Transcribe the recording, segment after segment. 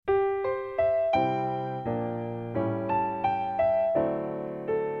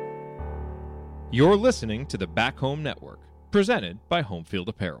You're listening to the Back Home Network, presented by Homefield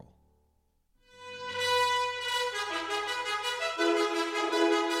Apparel.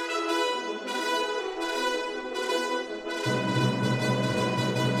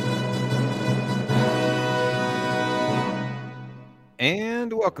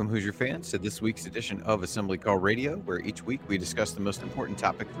 And welcome, Hoosier fans, to this week's edition of Assembly Call Radio, where each week we discuss the most important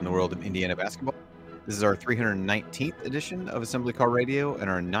topics in the world of Indiana basketball. This is our 319th edition of Assembly Call Radio and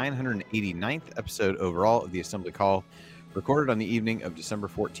our 989th episode overall of the Assembly Call, recorded on the evening of December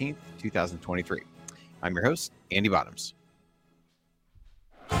 14th, 2023. I'm your host, Andy Bottoms.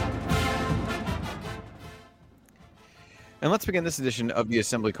 And let's begin this edition of the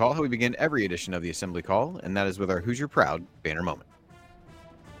Assembly Call how we begin every edition of the Assembly Call, and that is with our Hoosier Proud banner moment.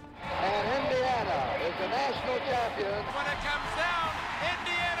 And Indiana is the national champion. When it comes down,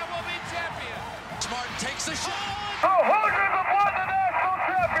 Indiana will be champion. Smart takes the shot. The Hoosiers have won the national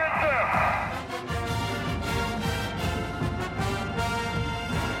championship.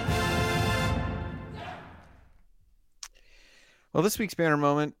 Well, this week's banner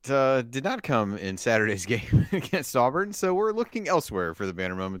moment did not come in Saturday's game against Auburn, so we're looking elsewhere for the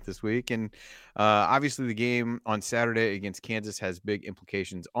banner moment this week. And obviously the game on Saturday against Kansas has big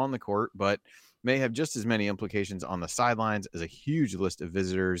implications on the court, but may have just as many implications on the sidelines, as a huge list of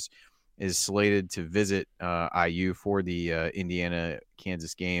visitors is slated to visit IU for the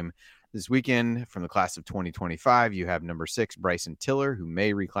Indiana-Kansas game this weekend. From the class of 2025, you have number 6, Bryson Tiller, who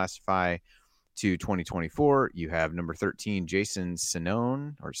may reclassify to 2024. You have number 13, Jason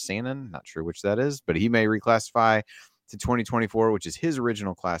Sanon, not sure which that is, but he may reclassify to 2024, which is his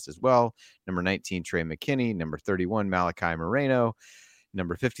original class as well. Number 19, Trey McKinney. Number 31, Malachi Moreno.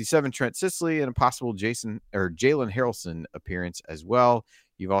 Number 57, Trent Sisley, and a possible Jalen Harrelson appearance as well.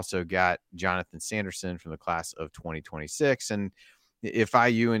 You've also got Jonathan Sanderson from the class of 2026. And if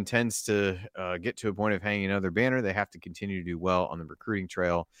IU intends to get to a point of hanging another banner, they have to continue to do well on the recruiting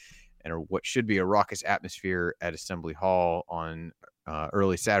trail. And what should be a raucous atmosphere at Assembly Hall on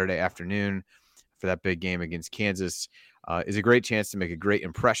early Saturday afternoon for that big game against Kansas is a great chance to make a great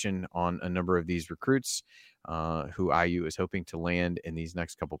impression on a number of these recruits who IU is hoping to land in these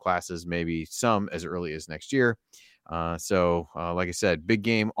next couple classes, maybe some as early as next year. So like I said, big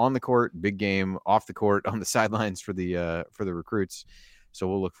game on the court, big game off the court, on the sidelines for the recruits. So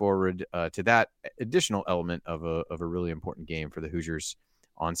we'll look forward to that additional element of a really important game for the Hoosiers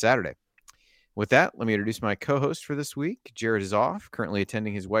on Saturday. With that, let me introduce my co-host for this week. Jared is off, currently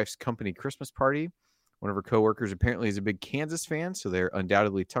attending his wife's company Christmas party. One of her coworkers apparently is a big Kansas fan, so they're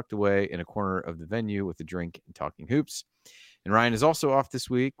undoubtedly tucked away in a corner of the venue with a drink and talking hoops. And Ryan is also off this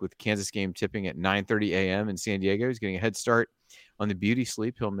week with the Kansas game tipping at 9:30 a.m. in San Diego. He's getting a head start on the beauty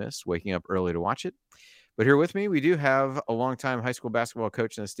sleep he'll miss, waking up early to watch it. But here with me, we do have a longtime high school basketball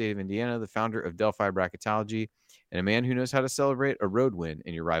coach in the state of Indiana, the founder of Delphi Bracketology, and a man who knows how to celebrate a road win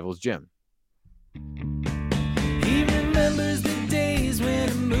in your rival's gym. He remembers the days when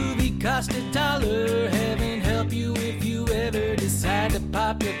a movie cost $1. Heaven help you if you ever decide to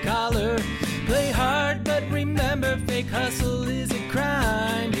pop your collar. Play hard, but remember, fake hustle is a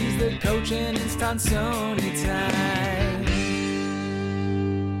crime. He's the coach and it's Tonsoni time.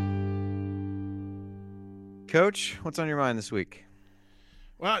 Coach, what's on your mind this week?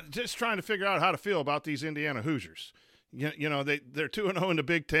 Well, just trying to figure out how to feel about these Indiana Hoosiers. You know, they're 2-0 in the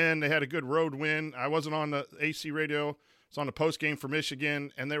Big Ten. They had a good road win. I wasn't on the AC radio. I was on the post game for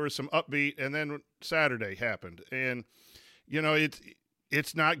Michigan, and there was some upbeat, and then Saturday happened. And, you know,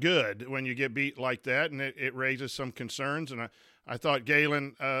 it's not good when you get beat like that, and it raises some concerns. And I thought,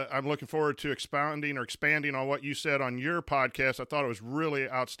 Galen, I'm looking forward to expanding on what you said on your podcast. I thought it was really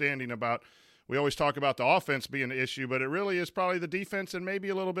outstanding about – we always talk about the offense being the issue, but it really is probably the defense and maybe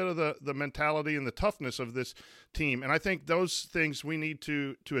a little bit of the mentality and the toughness of this team. And I think those things we need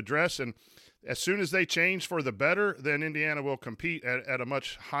to address. And as soon as they change for the better, then Indiana will compete at a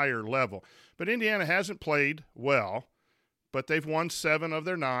much higher level. But Indiana hasn't played well, but they've won 7 of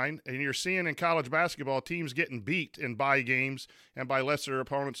their 9. And you're seeing in college basketball teams getting beat in bye games and by lesser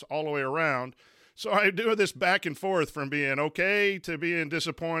opponents all the way around. So I do this back and forth from being okay to being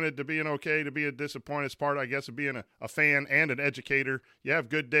disappointed to being okay to being disappointed. It's part, I guess, of being a fan and an educator. You have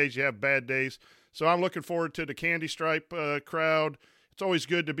good days, you have bad days. So I'm looking forward to the Candy Stripe crowd. It's always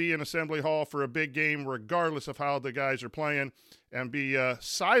good to be in Assembly Hall for a big game, regardless of how the guys are playing, and be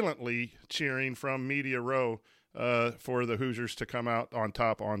silently cheering from Media Row for the Hoosiers to come out on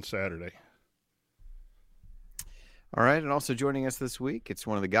top on Saturday. All right, and also joining us this week, it's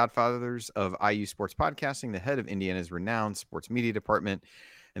one of the godfathers of IU sports podcasting, the head of Indiana's renowned sports media department,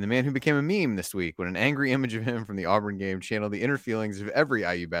 and the man who became a meme this week when an angry image of him from the Auburn game channeled the inner feelings of every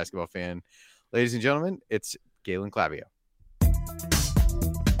IU basketball fan. Ladies and gentlemen, it's Galen Clavio.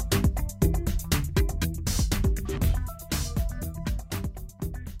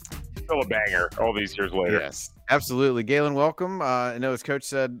 Still a banger all these years later. Yes, absolutely. Galen, welcome. I know as Coach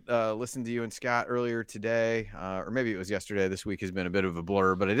said, listen to you and Scott earlier today, or maybe it was yesterday. This week has been a bit of a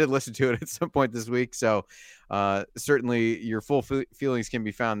blur, but I did listen to it at some point this week. So certainly your full feelings can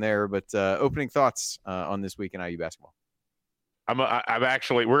be found there. But opening thoughts on this week in IU basketball. I'm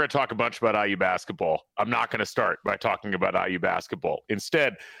actually, we're going to talk a bunch about IU basketball. I'm not going to start by talking about IU basketball.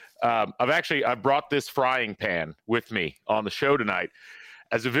 Instead, I've brought this frying pan with me on the show tonight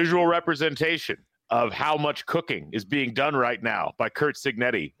as a visual representation of how much cooking is being done right now by Curt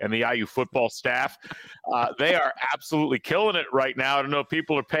Cignetti and the IU football staff. They are absolutely killing it right now. I don't know if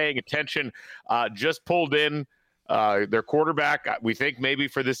people are paying attention. Just pulled in their quarterback, we think maybe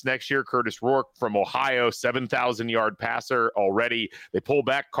for this next year, Curtis Rourke from Ohio, 7,000-yard passer already. They pull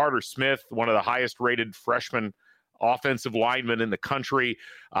back Carter Smith, one of the highest-rated freshman offensive linemen in the country.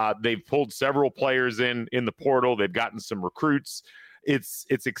 They've pulled several players in the portal. They've gotten some recruits. It's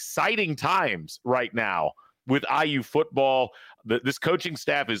exciting times right now with IU football. This coaching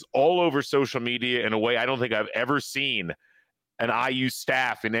staff is all over social media in a way I don't think I've ever seen an IU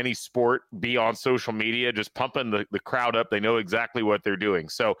staff in any sport be on social media, just pumping the crowd up. They know exactly what they're doing.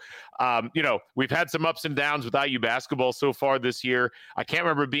 So, we've had some ups and downs with IU basketball so far this year. I can't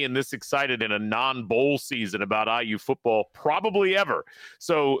remember being this excited in a non-bowl season about IU football probably ever.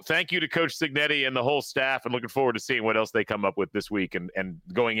 So thank you to Coach Cignetti and the whole staff, and looking forward to seeing what else they come up with this week and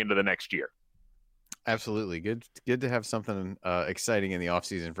going into the next year. Absolutely. Good to have something exciting in the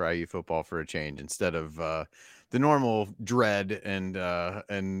offseason for IU football for a change instead of the normal dread and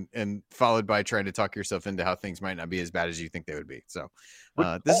followed by trying to talk yourself into how things might not be as bad as you think they would be. So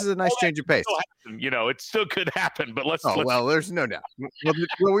this is a nice change of pace. It still could happen, but let's well, there's no doubt.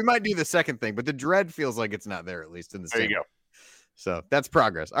 Well, we might do the second thing, but the dread feels like it's not there, at least in the There same. you go. So that's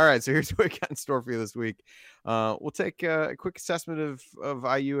progress. All right. So here's what we got in store for you this week. We'll take a quick assessment of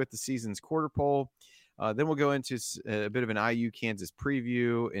IU at the season's quarter poll. Then we'll go into a bit of an IU Kansas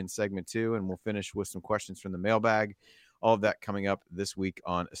preview in segment 2, and we'll finish with some questions from the mailbag. All of that coming up this week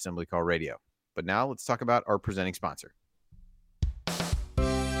on Assembly Call Radio. But now let's talk about our presenting sponsor.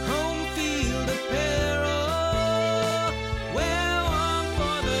 Home field apparel, wear one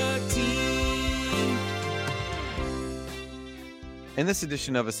for the team. And this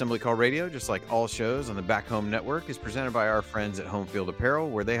edition of Assembly Call Radio, just like all shows on the Back Home Network, is presented by our friends at Home Field Apparel,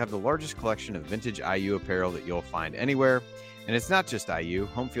 where they have the largest collection of vintage IU apparel that you'll find anywhere. And it's not just IU.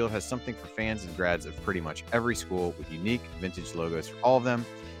 Home Field has something for fans and grads of pretty much every school with unique vintage logos for all of them.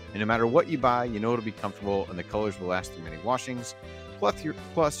 And no matter what you buy, you know it'll be comfortable and the colors will last through many washings. Plus, you're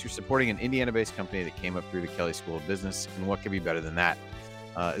supporting an Indiana-based company that came up through the Kelley School of Business, and what could be better than that?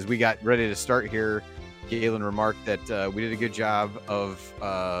 As we got ready to start here, Galen remarked that we did a good job of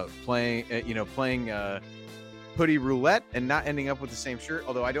playing hoodie roulette and not ending up with the same shirt.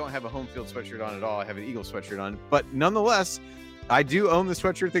 Although I don't have a Home Field sweatshirt on at all. I have an Eagle sweatshirt on. But nonetheless, I do own the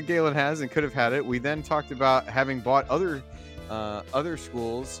sweatshirt that Galen has and could have had it. We then talked about having bought other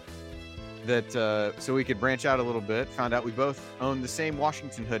schools that so we could branch out a little bit. Found out we both own the same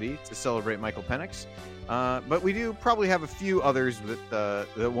Washington hoodie to celebrate Michael Penix. But we do probably have a few others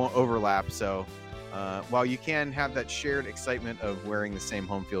that won't overlap. So while you can have that shared excitement of wearing the same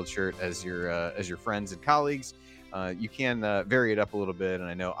Home Field shirt as your friends and colleagues, you can vary it up a little bit. And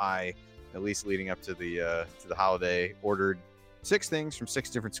I know I, at least leading up to the holiday, ordered 6 things from 6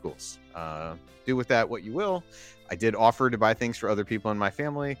 different schools. Do with that what you will. I did offer to buy things for other people in my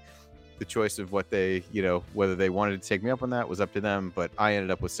family. The choice of what they, whether they wanted to take me up on that was up to them. But I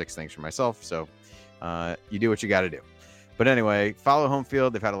ended up with 6 things for myself. So you do what you got to do. But anyway, follow Home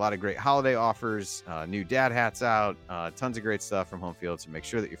Field. They've had a lot of great holiday offers, new dad hats out, tons of great stuff from Home Field. So make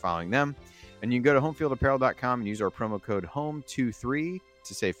sure that you're following them. And you can go to homefieldapparel.com and use our promo code HOME23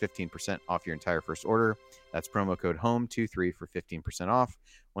 to save 15% off your entire first order. That's promo code HOME23 for 15% off.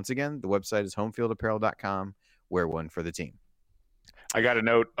 Once again, the website is homefieldapparel.com. Wear one for the team. I got a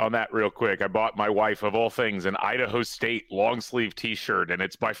note on that real quick. I bought my wife, of all things, an Idaho State long sleeve t-shirt, and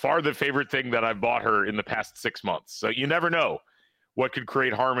it's by far the favorite thing that I've bought her in the past 6 months. So you never know what could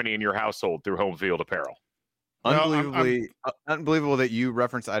create harmony in your household through Home Field Apparel. Unbelievable that you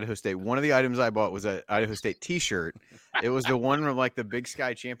referenced Idaho State. One of the items I bought was an Idaho State t-shirt. It was the one with like the Big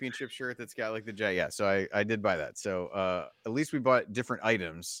Sky Championship shirt that's got like the J. Yeah, so I did buy that. So at least we bought different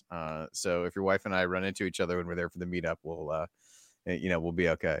items. So if your wife and I run into each other when we're there for the meetup, we'll be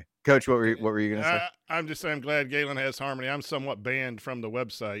okay. Coach, what were you going to say? I'm just saying, I'm glad Galen has harmony. I'm somewhat banned from the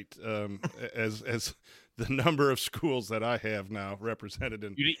website as the number of schools that I have now represented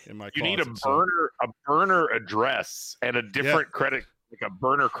in my closet. You need a burner address and a different credit, like a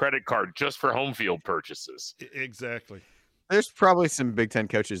burner credit card just for home field purchases. Exactly. There's probably some Big Ten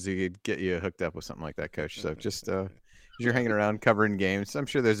coaches who could get you hooked up with something like that, Coach. So just as you're hanging around covering games, I'm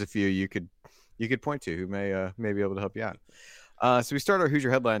sure there's a few you could point to who may be able to help you out. So we start our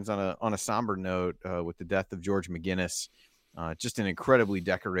Hoosier headlines on a somber note with the death of George McGinnis. Just an incredibly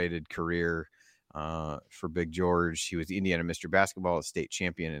decorated career for Big George. He was the Indiana Mr. Basketball, a state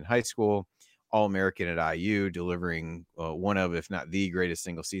champion in high school, All-American at IU, delivering one of, if not the greatest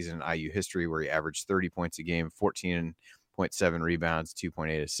single season in IU history, where he averaged 30 points a game, 14.7 rebounds,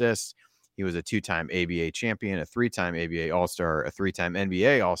 2.8 assists. He was a 2-time ABA champion, a 3-time ABA All-Star, a 3-time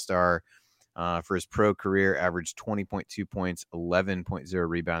NBA All-Star. For his pro career, averaged 20.2 points, 11.0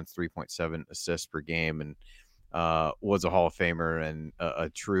 rebounds, 3.7 assists per game, and was a Hall of Famer and a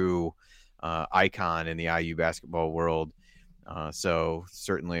true icon in the IU basketball world. So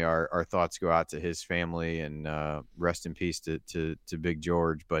certainly our thoughts go out to his family, and rest in peace to Big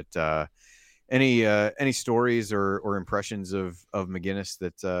George. But any stories or impressions of McGinnis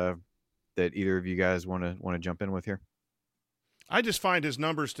that either of you guys want to jump in with here? I just find his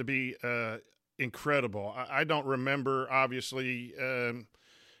numbers to be incredible. I don't remember, obviously,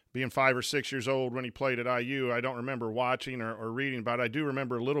 being 5 or 6 years old when he played at IU. I don't remember watching or reading about it. I do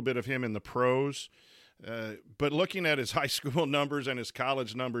remember a little bit of him in the pros. But looking at his high school numbers and his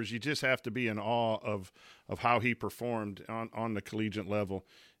college numbers, you just have to be in awe of how he performed on the collegiate level.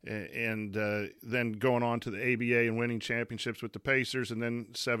 And then going on to the ABA and winning championships with the Pacers, and then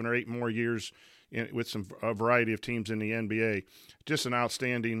 7 or 8 more years with a variety of teams in the NBA. Just an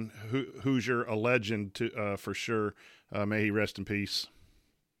outstanding Hoosier, a legend for sure. May he rest in peace.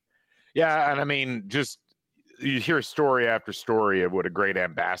 Yeah, and I mean, just you hear story after story of what a great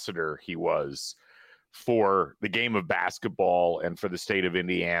ambassador he was for the game of basketball and for the state of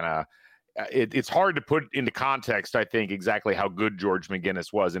Indiana. It's hard to put into context, I think, exactly how good George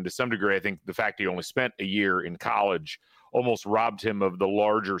McGinnis was. And to some degree, I think the fact he only spent a year in college almost robbed him of the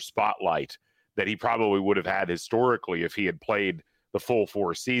larger spotlight that he probably would have had historically if he had played the full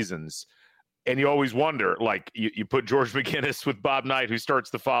 4 seasons. And you always wonder, like, you put George McGinnis with Bob Knight, who starts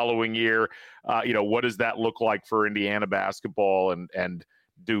the following year. What does that look like for Indiana basketball? And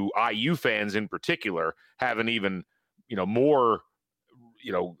do IU fans in particular have an even, more,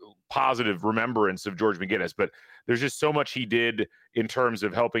 positive remembrance of George McGinnis? But there's just so much he did in terms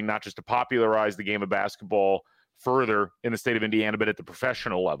of helping not just to popularize the game of basketball further in the state of Indiana, but at the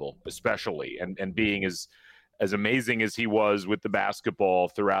professional level, especially, and being as amazing as he was with the basketball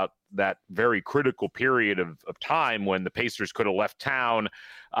throughout that very critical period of time when the Pacers could have left town,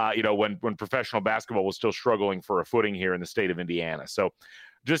 when professional basketball was still struggling for a footing here in the state of Indiana. So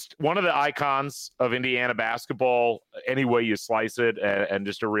just one of the icons of Indiana basketball, any way you slice it, and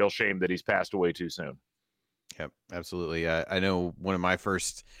just a real shame that he's passed away too soon. Yep, absolutely. I know one of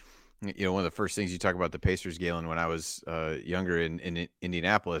the first things you talk about the Pacers, Galen, when I was younger in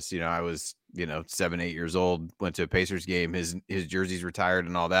Indianapolis, I was, 7, 8 years old, went to a Pacers game, his jersey's retired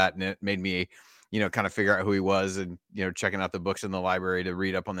and all that. And it made me, kind of figure out who he was, and, checking out the books in the library to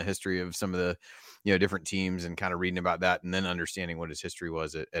read up on the history of some of the, different teams, and kind of reading about that, and then understanding what his history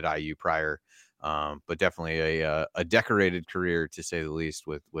was at IU prior. But definitely a decorated career, to say the least,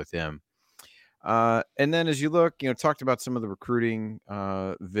 with him. And then as you look, talked about some of the recruiting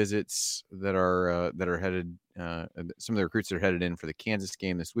visits that are headed, some of the recruits that are headed in for the Kansas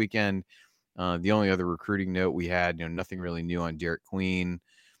game this weekend. The only other recruiting note we had, nothing really new on Derek Queen.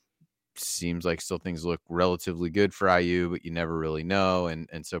 Seems like still things look relatively good for IU, but you never really know.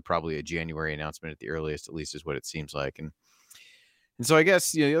 And so probably a January announcement at the earliest, at least, is what it seems like. And so I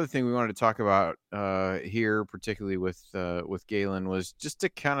guess, the other thing we wanted to talk about here, particularly with Galen, was just to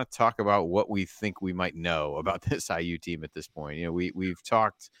kind of talk about what we think we might know about this IU team at this point. We've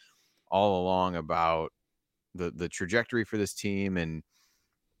talked all along about the trajectory for this team, and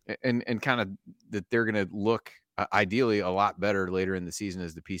kind of that they're going to look ideally a lot better later in the season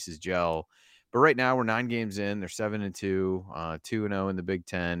as the pieces gel. But right now we're 9 games in. They're 7-2, 2-0 in the Big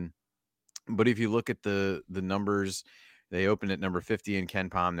Ten. But if you look at the numbers, they opened at number 50 in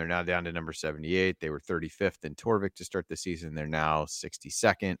KenPom. They're now down to number 78. They were 35th in Torvik to start the season. They're now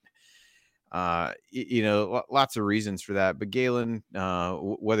 62nd. Lots of reasons for that. But Galen,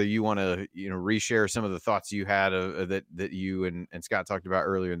 whether you want to, reshare some of the thoughts you had that you and Scott talked about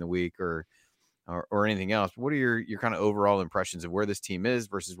earlier in the week, or anything else, what are your kind of overall impressions of where this team is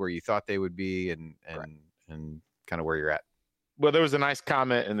versus where you thought they would be, and kind of where you're at? Well, there was a nice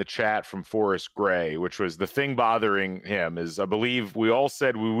comment in the chat from Forrest Gray, which was the thing bothering him is I believe we all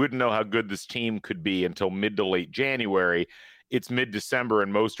said we wouldn't know how good this team could be until mid to late January. It's mid-December,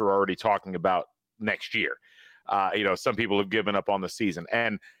 and most are already talking about next year. Some people have given up on the season.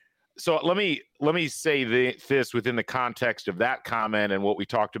 And so let me say this within the context of that comment and what we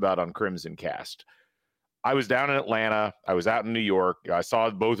talked about on Crimson Cast. I was down in Atlanta. I was out in New York. I saw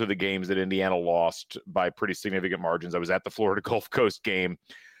both of the games that Indiana lost by pretty significant margins. I was at the Florida Gulf Coast game.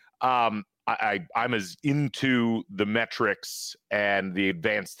 I'm as into the metrics and the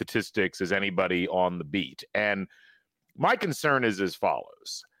advanced statistics as anybody on the beat. And my concern is as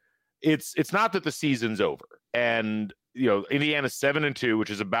follows. It's not that the season's over. And Indiana's 7-2, which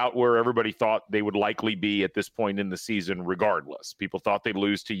is about where everybody thought they would likely be at this point in the season, regardless. People thought they'd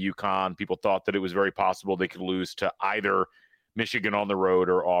lose to UConn. People thought that it was very possible they could lose to either Michigan on the road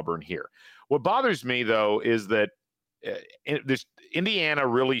or Auburn here. What bothers me, though, is that Indiana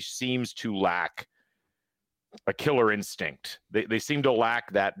really seems to lack a killer instinct. They seem to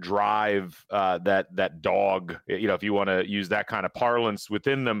lack that drive, that dog, if you want to use that kind of parlance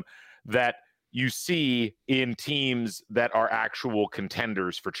within them, that you see in teams that are actual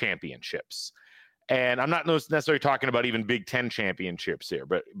contenders for championships. And I'm not necessarily talking about even Big Ten championships here,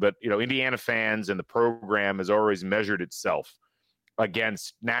 but Indiana fans and the program has always measured itself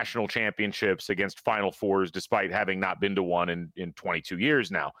against national championships, against Final Fours, despite having not been to one in 22 years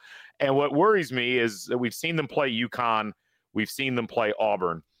now. And what worries me is that we've seen them play UConn, we've seen them play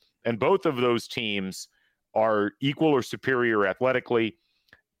Auburn, and both of those teams are equal or superior athletically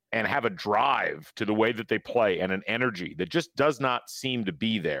and have a drive to the way that they play and an energy that just does not seem to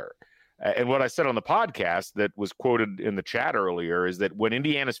be there. And what I said on the podcast that was quoted in the chat earlier is that when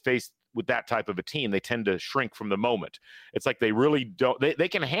Indiana's faced with that type of a team, they tend to shrink from the moment. It's like they really don't, they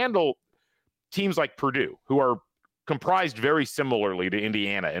can handle teams like Purdue, who are comprised very similarly to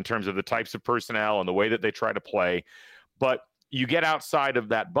Indiana in terms of the types of personnel and the way that they try to play. But you get outside of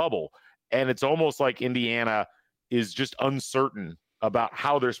that bubble, and it's almost like Indiana is just uncertain about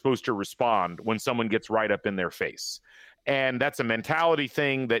how they're supposed to respond when someone gets right up in their face. And that's a mentality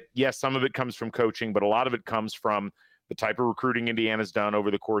thing that, yes, some of it comes from coaching, but a lot of it comes from the type of recruiting Indiana's done over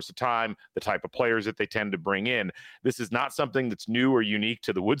the course of time, the type of players that they tend to bring in. This is not something that's new or unique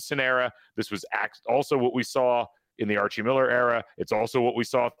to the Woodson era. This was also what we saw in the Archie Miller era. It's also what we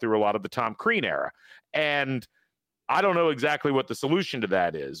saw through a lot of the Tom Crean era. And I don't know exactly what the solution to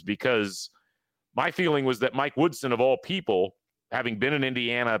that is, because my feeling was that Mike Woodson, of all people, having been an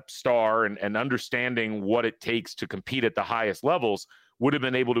Indiana star and understanding what it takes to compete at the highest levels, would have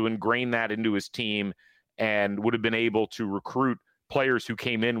been able to ingrain that into his team and would have been able to recruit players who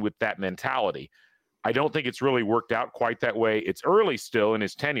came in with that mentality. I don't think it's really worked out quite that way. It's early still in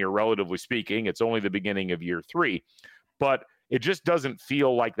his tenure, relatively speaking. It's only the beginning of year 3, but it just doesn't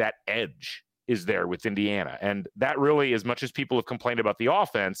feel like that edge is there with Indiana. And that really, as much as people have complained about the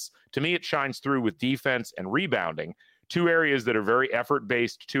offense, to me, it shines through with defense and rebounding. 2 areas that are very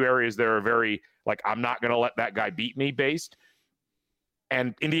effort-based, 2 areas that are very, like, I'm not going to let that guy beat me based.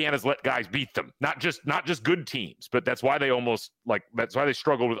 And Indiana's let guys beat them. Not just good teams, but that's why that's why they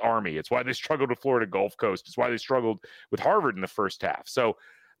struggled with Army. It's why they struggled with Florida Gulf Coast. It's why they struggled with Harvard in the first half. So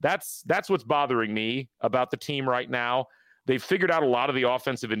that's what's bothering me about the team right now. They've figured out a lot of the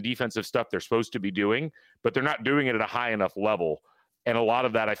offensive and defensive stuff they're supposed to be doing, but they're not doing it at a high enough level. And a lot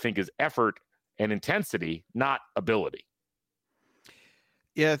of that, I think, is effort and intensity, not ability.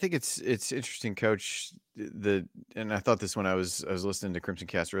 Yeah, I think it's interesting, Coach. And I thought this when I was listening to Crimson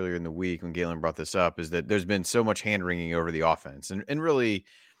Cast earlier in the week when Galen brought this up, is that there's been so much hand wringing over the offense, and really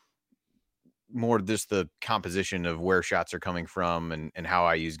more just the composition of where shots are coming from and how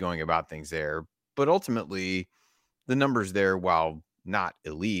IU's going about things there. But ultimately, the numbers there, while not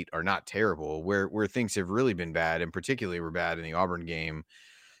elite, are not terrible. Where things have really been bad, and particularly were bad in the Auburn game,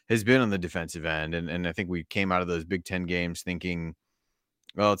 has been on the defensive end. And I think we came out of those Big Ten games thinking,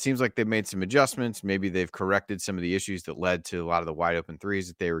 well, it seems like they've made some adjustments. Maybe they've corrected some of the issues that led to a lot of the wide open threes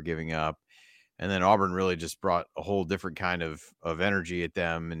that they were giving up. And then Auburn really just brought a whole different kind of energy at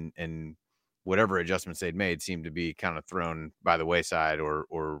them. And whatever adjustments they'd made seemed to be kind of thrown by the wayside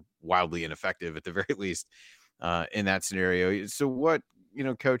or wildly ineffective at the very least in that scenario. So what,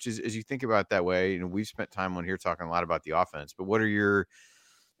 Coach, as you think about it that way, we've spent time on here talking a lot about the offense, but what are your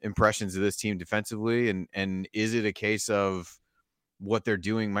impressions of this team defensively? And is it a case of what they're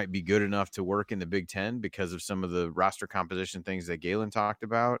doing might be good enough to work in the Big Ten because of some of the roster composition things that Galen talked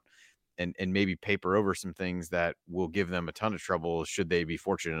about, and maybe paper over some things that will give them a ton of trouble should they be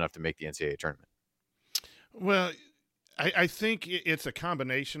fortunate enough to make the NCAA tournament? Well, I think it's a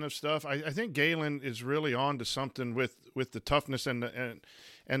combination of stuff. I think Galen is really on to something with the toughness and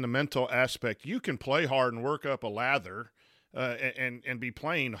the mental aspect. You can play hard and work up a lather and be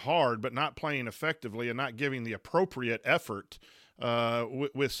playing hard, but not playing effectively and not giving the appropriate effort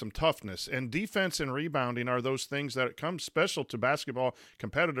with some toughness. And defense and rebounding are those things that come special to basketball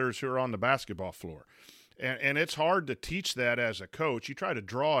competitors who are on the basketball floor. And it's hard to teach that as a coach. You try to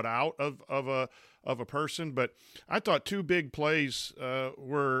draw it out of a person, but I thought two big plays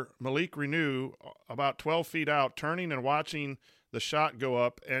were Malik Renew about 12 feet out, turning and watching the shot go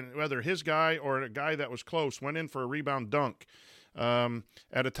up, and whether his guy or a guy that was close went in for a rebound dunk.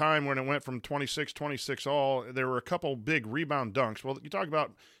 At a time when it went from 26 all, there were a couple big rebound dunks. Well, you talk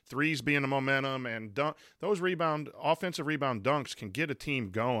about threes being the momentum, and those offensive rebound dunks can get a team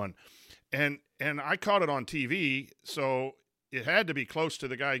going. And I caught it on TV, so it had to be close to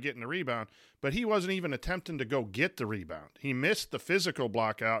the guy getting the rebound, but he wasn't even attempting to go get the rebound. He missed the physical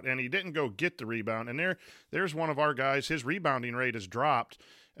block out, and he didn't go get the rebound. And there's one of our guys, his rebounding rate has dropped.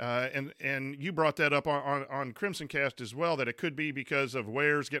 And you brought that up on Crimson Cast as well, that it could be because of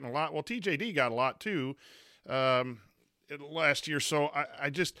Wares getting a lot. Well, TJD got a lot too last year. So I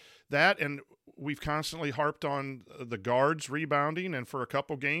just that, and we've constantly harped on the guards rebounding, and for a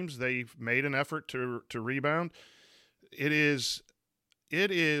couple games they've made an effort to rebound. It is.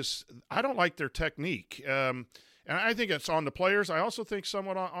 I don't like their technique. And I think it's on the players. I also think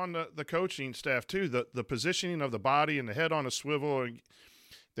somewhat on the coaching staff too. The positioning of the body and the head on a swivel.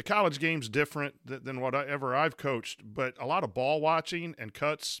 The college game's different than whatever I've coached, but a lot of ball watching and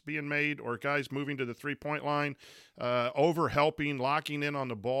cuts being made, or guys moving to the 3-point line, over helping, locking in on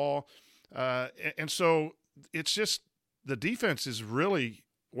the ball. And so it's just the defense is really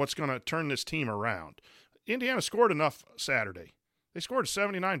what's going to turn this team around. Indiana scored enough Saturday. They scored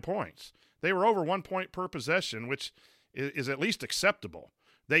 79 points. They were over 1 point per possession, which is at least acceptable.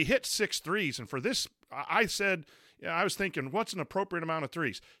 They hit 6 threes, and for this, I was thinking, what's an appropriate amount of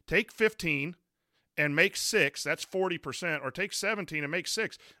threes? Take 15 and make 6. That's 40%. Or take 17 and make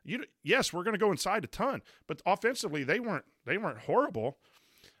 6. Yes, we're going to go inside a ton, but offensively they weren't horrible.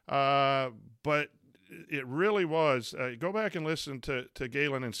 But it really was. Go back and listen to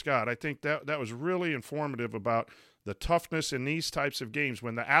Galen and Scott. I think that was really informative about the toughness in these types of games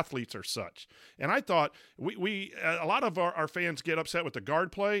when the athletes are such. And I thought we a lot of our fans get upset with the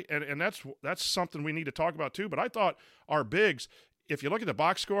guard play, and that's something we need to talk about too. But I thought our bigs, if you look at the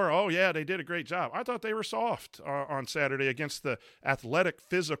box score, oh yeah, they did a great job. I thought they were soft on Saturday against the athletic,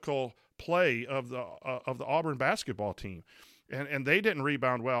 physical play of the Auburn basketball team. And they didn't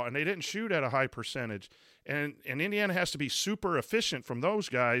rebound well, and they didn't shoot at a high percentage. And Indiana has to be super efficient from those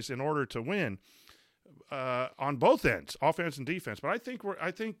guys in order to win on both ends, offense and defense. But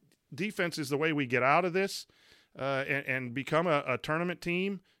I think defense is the way we get out of this and become a tournament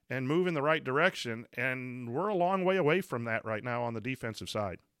team and move in the right direction. And we're a long way away from that right now on the defensive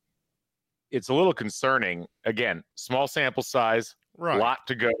side. It's a little concerning. Again, small sample size, right. A lot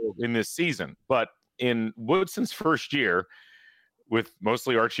to go in this season. But in Woodson's first year, with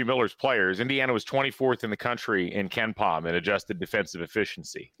mostly Archie Miller's players, Indiana was 24th in the country in KenPom in adjusted defensive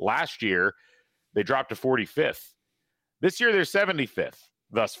efficiency. Last year, they dropped to 45th. This year, they're 75th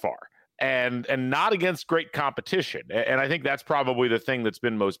thus far, and not against great competition. And I think that's probably the thing that's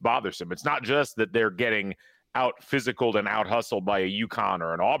been most bothersome. It's not just that they're getting out-physicaled and out-hustled by a UConn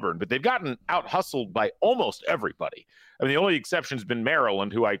or an Auburn, but they've gotten out-hustled by almost everybody. I mean, the only exception's been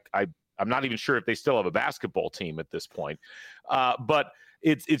Maryland, who I'm not even sure if they still have a basketball team at this point. But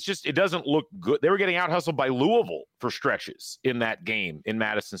it's just, it doesn't look good. They were getting out hustled by Louisville for stretches in that game in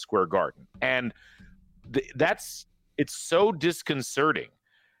Madison Square Garden. And it's so disconcerting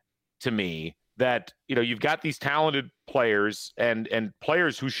to me that, you've got these talented players and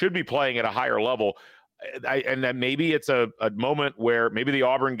players who should be playing at a higher level. And that maybe it's a moment where maybe the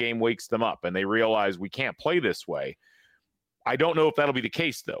Auburn game wakes them up and they realize we can't play this way. I don't know if that'll be the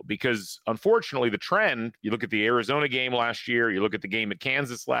case, though, because unfortunately the trend, you look at the Arizona game last year, you look at the game at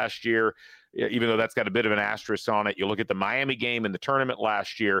Kansas last year, even though that's got a bit of an asterisk on it, you look at the Miami game in the tournament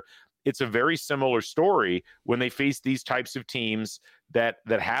last year, it's a very similar story when they face these types of teams that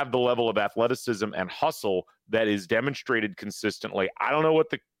have the level of athleticism and hustle that is demonstrated consistently. I don't know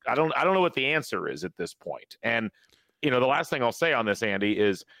what the answer is at this point. And, the last thing I'll say on this, Andy,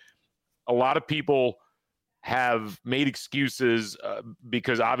 is a lot of people have made excuses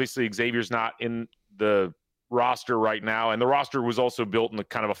because obviously Xavier's not in the roster right now, and the roster was also built in a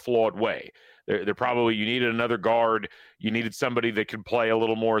kind of a flawed way. They're probably, you needed another guard, you needed somebody that could play a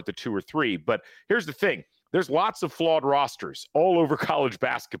little more at the 2 or 3. But here's the thing. There's lots of flawed rosters all over college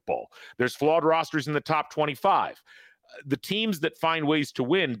basketball. There's flawed rosters in the top 25. the teams that find ways to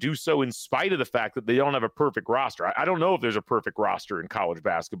win do so in spite of the fact that they don't have a perfect roster. I don't know if there's a perfect roster in college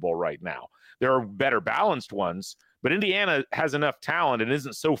basketball right now. There are better balanced ones, but Indiana has enough talent and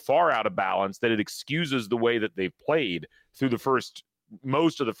isn't so far out of balance that it excuses the way that they've played through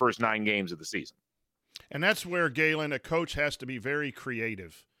most of the first 9 games of the season. And that's where, Galen, a coach has to be very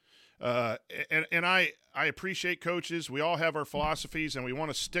creative. And I appreciate coaches. We all have our philosophies, and we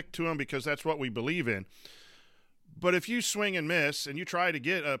want to stick to them because that's what we believe in. But if you swing and miss and you try to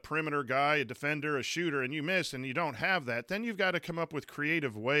get a perimeter guy, a defender, a shooter, and you miss and you don't have that, then you've got to come up with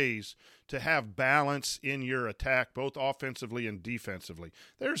creative ways to have balance in your attack, both offensively and defensively.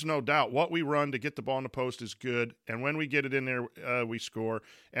 There's no doubt what we run to get the ball in the post is good, and when we get it in there, we score.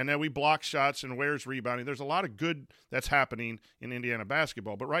 And then we block shots, and Ware's rebounding. There's a lot of good that's happening in Indiana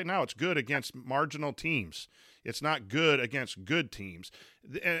basketball. But right now it's good against marginal teams. It's not good against good teams.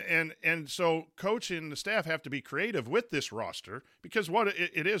 And so coach and the staff have to be creative with this roster because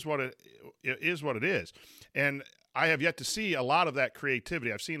it is what it is. And I have yet to see a lot of that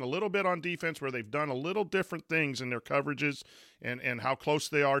creativity. I've seen a little bit on defense where they've done a little different things in their coverages and how close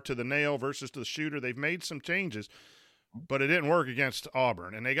they are to the nail versus to the shooter. They've made some changes, but it didn't work against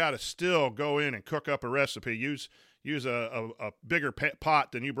Auburn. And they got to still go in and cook up a recipe, use a bigger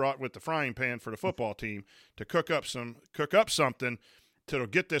pot than you brought with the frying pan for the football team to cook up something to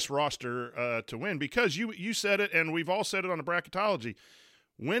get this roster to win. Because you said it, and we've all said it on the bracketology.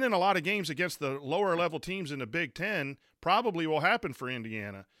 Winning a lot of games against the lower level teams in the Big Ten probably will happen for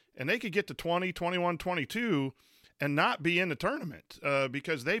Indiana, and they could get to 20, 21, 22 and not be in the tournament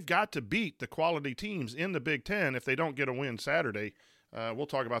because they've got to beat the quality teams in the Big Ten if they don't get a win Saturday. We'll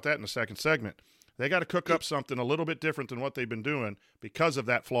talk about that in the second segment. They got to cook up something a little bit different than what they've been doing because of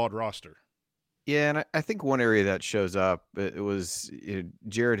that flawed roster. Yeah, and I think one area that shows up,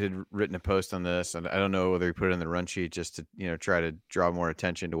 Jared had written a post on this, and I don't know whether he put it in the run sheet just to try to draw more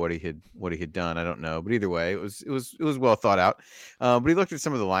attention to what he had done. I don't know, but either way, it was well thought out. But he looked at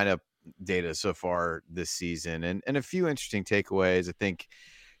some of the lineup data so far this season, and a few interesting takeaways. I think,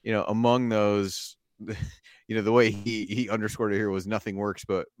 among those, the way he underscored it here was nothing works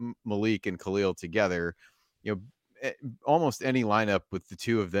but Malik and Khalil together. Almost any lineup with the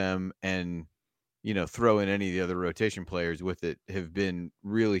two of them and throw in any of the other rotation players with it have been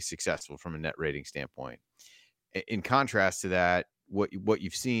really successful from a net rating standpoint. In contrast to that, what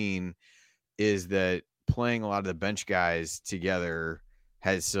you've seen is that playing a lot of the bench guys together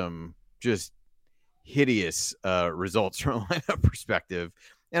has some just hideous results from a lineup perspective.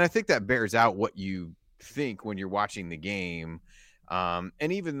 And I think that bears out what you think when you're watching the game. And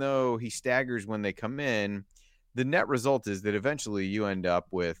even though he staggers when they come in, the net result is that eventually you end up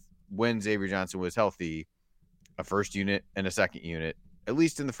with, when Xavier Johnson was healthy, a first unit and a second unit, at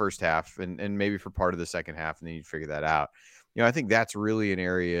least in the first half and maybe for part of the second half, and then you figure that out. I think that's really an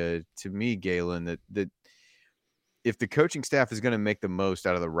area to me, Galen, that if the coaching staff is going to make the most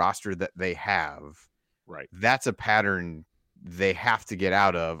out of the roster that they have, right, that's a pattern they have to get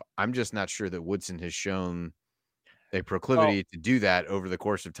out of. I'm just not sure that Woodson has shown a proclivity to do that over the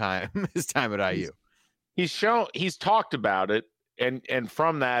course of his time at IU. He's talked about it. And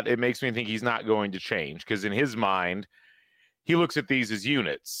from that, it makes me think he's not going to change because in his mind, he looks at these as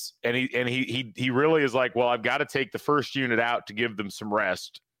units, and he really is like, well, I've got to take the first unit out to give them some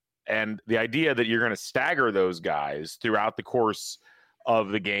rest. And the idea that you're going to stagger those guys throughout the course of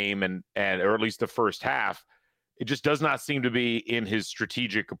the game and or at least the first half, it just does not seem to be in his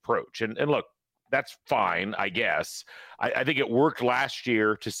strategic approach. And look, that's fine, I guess. I think it worked last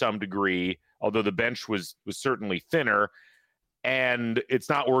year to some degree, although the bench was certainly thinner. And it's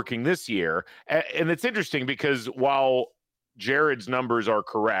not working this year. And it's interesting because while Jared's numbers are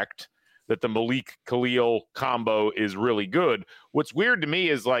correct, that the Malik Khalil combo is really good, what's weird to me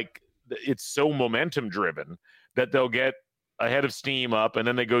is like it's so momentum driven that they'll get ahead of steam up and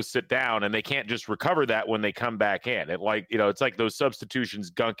then they go sit down and they can't just recover that when they come back in. It's like those substitutions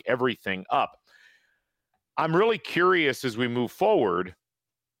gunk everything up. I'm really curious as we move forward,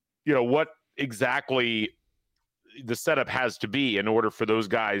 what exactly the setup has to be in order for those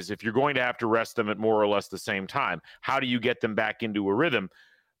guys, if you're going to have to rest them at more or less the same time, how do you get them back into a rhythm?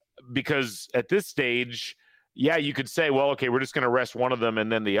 Because at this stage, yeah, you could say, well, okay, we're just going to rest one of them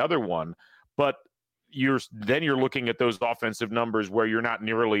and then the other one. But you're looking at those offensive numbers where you're not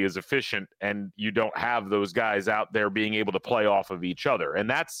nearly as efficient and you don't have those guys out there being able to play off of each other. And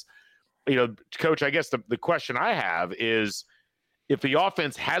that's, Coach, I guess the question I have is, if the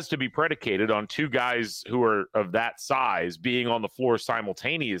offense has to be predicated on two guys who are of that size being on the floor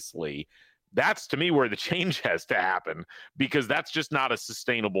simultaneously, that's to me where the change has to happen, because that's just not a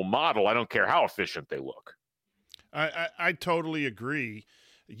sustainable model. I don't care how efficient they look. I totally agree.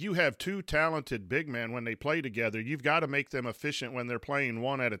 You have two talented big men when they play together. You've got to make them efficient when they're playing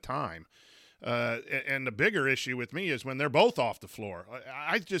one at a time. And the bigger issue with me is when they're both off the floor.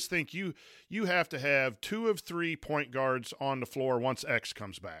 I just think you have to have 2 of 3 point guards on the floor once X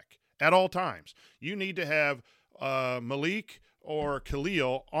comes back at all times. You need to have Malik or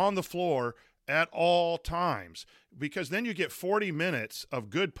Khalil on the floor at all times, because then you get 40 minutes of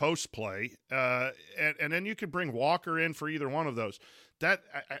good post play, and then you could bring Walker in for either one of those. That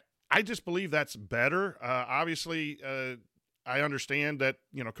I just believe that's better. Obviously, I understand that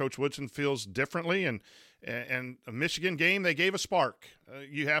Coach Woodson feels differently, and a Michigan game they gave a spark.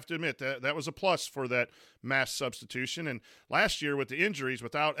 You have to admit that was a plus for that mass substitution. And last year with the injuries,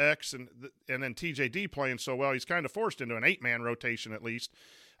 without X and then TJD playing so well, he's kind of forced into an 8-man rotation at least.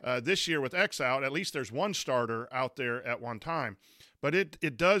 This year with X out, at least there's one starter out there at one time. But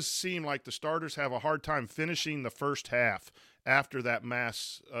it does seem like the starters have a hard time finishing the first half after that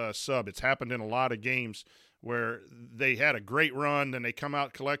mass sub. It's happened in a lot of games where they had a great run, then they come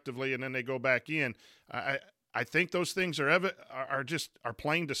out collectively, and then they go back in. I think those things are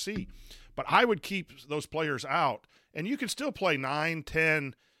plain to see. But I would keep those players out, and you can still play 9,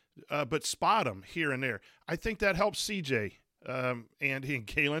 10, but spot them here and there. I think that helps CJ. Andy and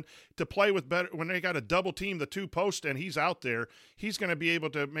Kalen to play with better when they got to double team the 2 posts and he's out there. He's going to be able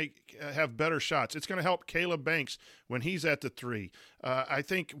to have better shots. It's going to help Caleb Banks when he's at the 3. I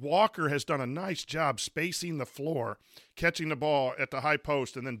think Walker has done a nice job spacing the floor, catching the ball at the high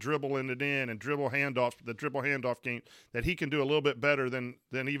post and then dribbling it in and dribble handoff game that he can do a little bit better than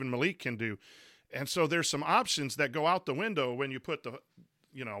even Malik can do. And so there's some options that go out the window when you put the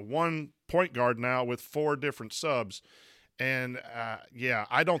 1 point guard now with 4 different subs. And,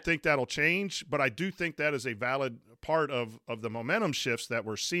 I don't think that'll change, but I do think that is a valid part of the momentum shifts that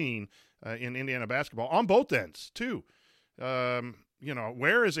we're seeing in Indiana basketball on both ends, too.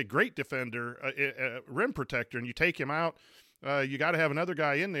 Ware is a great defender, rim protector, and you take him out, you got to have another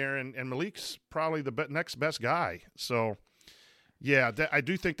guy in there, and Malik's probably the next best guy. So, I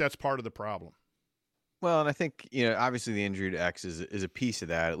do think that's part of the problem. Well, and I think, obviously the injury to X is a piece of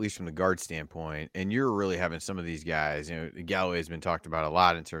that, at least from the guard standpoint. And you're really having some of these guys, Galloway has been talked about a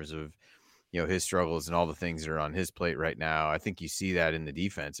lot in terms of, his struggles and all the things that are on his plate right now. I think you see that in the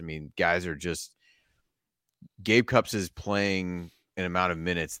defense. I mean, guys are just, Gabe Cupps is playing an amount of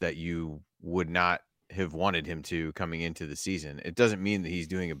minutes that you would not have wanted him to coming into the season. It doesn't mean that he's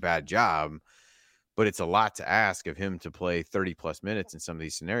doing a bad job, but it's a lot to ask of him to play 30 plus minutes in some of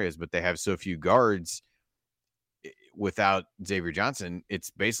these scenarios, but they have so few guards. Without Xavier Johnson, it's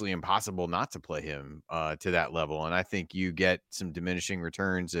basically impossible not to play him to that level. And I think you get some diminishing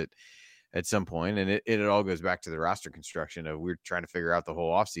returns at some point. And it all goes back to the roster construction of we're trying to figure out the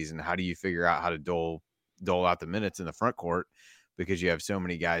whole offseason. How do you figure out how to dole out the minutes in the front court because you have so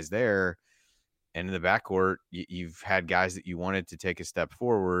many guys there, and in the backcourt, you've had guys that you wanted to take a step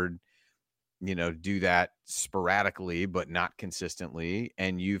forward, do that sporadically, but not consistently.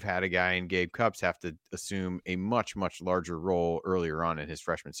 And you've had a guy in Gabe Cupps have to assume a much, much larger role earlier on in his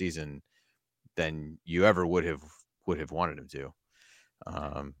freshman season than you ever would have wanted him to.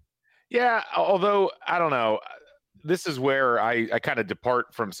 Although I don't know, this is where I kind of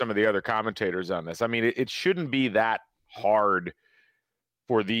depart from some of the other commentators on this. I mean, it shouldn't be that hard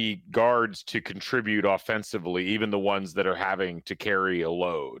for the guards to contribute offensively, even the ones that are having to carry a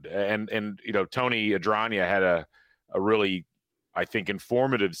load. And Tony Adrania had a really, I think,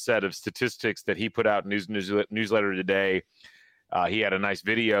 informative set of statistics that he put out in his newsletter today. He had a nice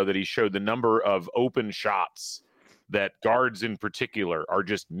video that he showed the number of open shots that guards in particular are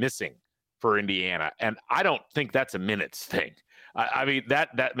just missing for Indiana. And I don't think that's a minutes thing. I mean,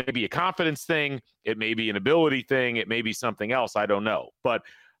 that may be a confidence thing. It may be an ability thing. It may be something else. I don't know. But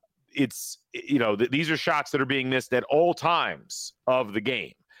it's, these are shots that are being missed at all times of the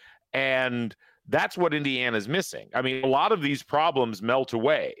game. And that's what Indiana's missing. I mean, a lot of these problems melt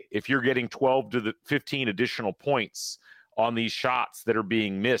away if you're getting 12 to 15 additional points on these shots that are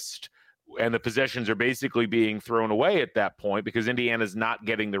being missed, and the possessions are basically being thrown away at that point because Indiana's not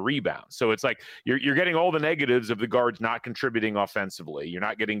getting the rebound. So it's like you're getting all the negatives of the guards not contributing offensively. You're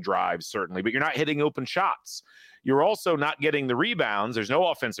not getting drives, certainly, but you're not hitting open shots. You're also not getting the rebounds. There's no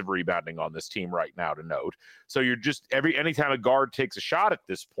offensive rebounding on this team right now to note. So you're just anytime a guard takes a shot at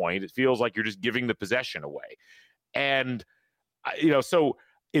this point, it feels like you're just giving the possession away. And, so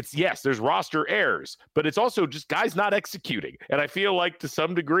it's, yes, there's roster errors, but it's also just guys not executing. And I feel like to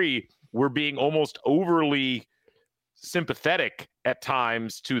some degree, we're being almost overly sympathetic at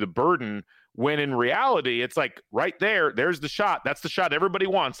times to the burden when in reality, it's like right there's the shot. That's the shot everybody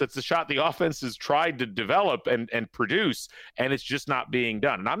wants. That's the shot the offense has tried to develop and produce, and it's just not being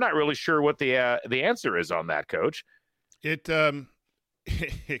done. And I'm not really sure what the answer is on that, Coach.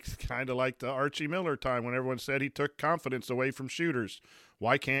 It's kind of like the Archie Miller time when everyone said he took confidence away from shooters.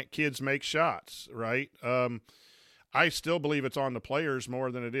 Why can't kids make shots, right? I still believe it's on the players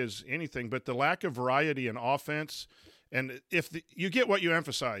more than it is anything, but the lack of variety in offense, and you get what you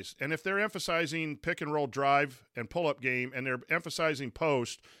emphasize, and if they're emphasizing pick and roll drive and pull-up game, and they're emphasizing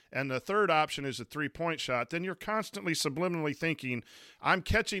post, and the third option is a three-point shot, then you're constantly subliminally thinking, I'm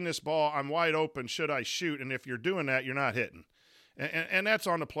catching this ball, I'm wide open, should I shoot? And if you're doing that, you're not hitting. And that's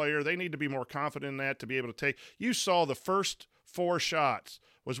on the player. They need to be more confident in that to be able to take. You saw the first 4 shots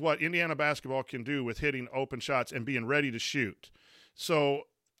was what Indiana basketball can do with hitting open shots and being ready to shoot. So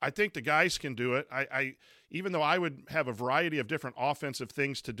I think the guys can do it. I even though I would have a variety of different offensive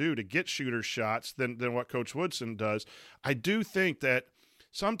things to do to get shooters shots than what Coach Woodson does, I do think that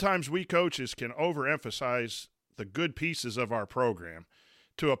sometimes we coaches can overemphasize the good pieces of our program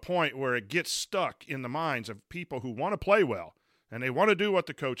to a point where it gets stuck in the minds of people who want to play well. And they want to do what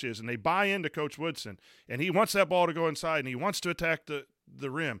the coach is, and they buy into Coach Woodson, and he wants that ball to go inside, and he wants to attack the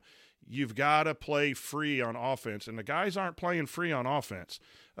rim. You've got to play free on offense, and the guys aren't playing free on offense.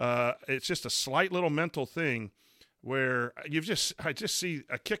 It's just a slight little mental thing where I just see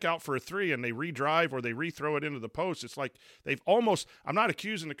a kick out for a 3, and they redrive or they rethrow it into the post. It's like they've almost – I'm not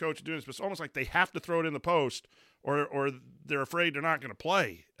accusing the coach of doing this, but it's almost like they have to throw it in the post or they're afraid they're not going to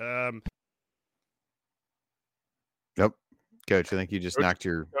play. Nope. Coach, I think you just knocked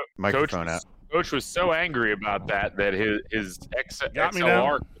your microphone out. Coach was so angry about that his got me XLR.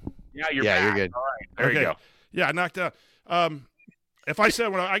 now? Yeah, you're good. All right, there you go. Yeah, I knocked out. If I said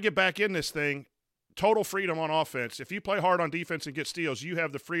when I get back in this thing, total freedom on offense. If you play hard on defense and get steals, you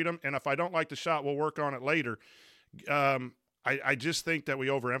have the freedom. And if I don't like the shot, we'll work on it later. I just think that we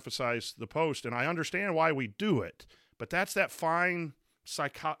overemphasize the post, and I understand why we do it. But that's that fine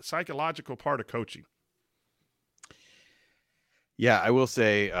psychological part of coaching. Yeah, I will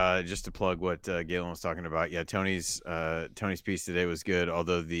say, just to plug what Galen was talking about. Yeah, Tony's piece today was good.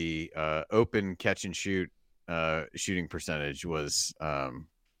 Although the open catch and shoot shooting percentage was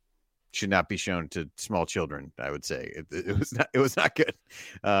should not be shown to small children. I would say it was not good.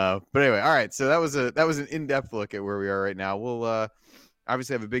 But anyway, all right. So that was an in-depth look at where we are right now. We'll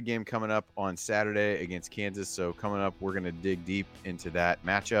obviously have a big game coming up on Saturday against Kansas. So coming up, we're going to dig deep into that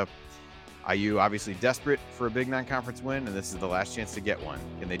matchup. IU obviously desperate for a big non-conference win, and this is the last chance to get one.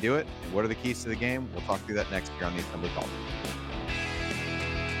 Can they do it? And what are the keys to the game? We'll talk through that next here on the Assembly Call.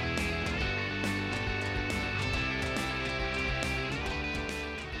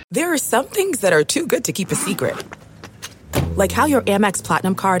 There are some things that are too good to keep a secret. Like how your Amex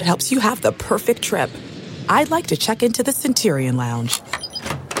Platinum card helps you have the perfect trip. I'd like to check into the Centurion Lounge.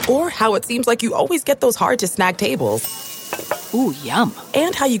 Or how it seems like you always get those hard-to-snag tables. Ooh, yum.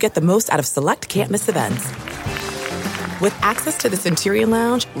 And how you get the most out of select can't-miss events. With access to the Centurion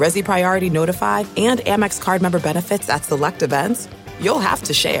Lounge, Resi Priority Notified, and Amex card member benefits at select events, you'll have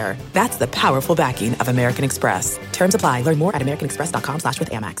to share. That's the powerful backing of American Express. Terms apply. Learn more at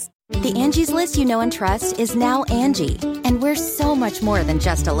americanexpress.com/withAmex. The Angie's List you know and trust is now Angie, and we're so much more than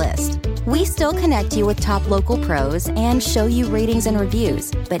just a list. We still connect you with top local pros and show you ratings and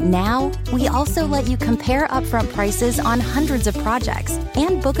reviews, but now we also let you compare upfront prices on hundreds of projects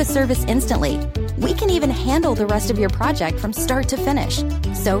and book a service instantly. We can even handle the rest of your project from start to finish.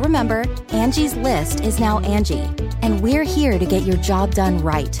 So remember, Angie's List is now Angie, and we're here to get your job done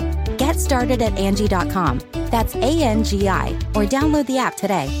right. Get started at Angie.com. That's ANGI, or download the app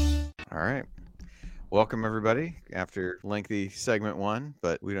today. All right. Welcome, everybody, after lengthy segment 1,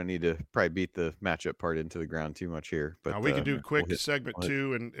 but we don't need to probably beat the matchup part into the ground too much here. But we can do quick segment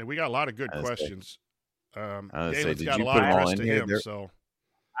 2, and we got a lot of good questions. Galen's got a lot of interest to him, so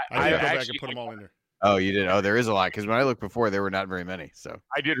I need to go back and put them all in there. Oh, you did? Oh, there is a lot, because when I looked before, there were not very many. So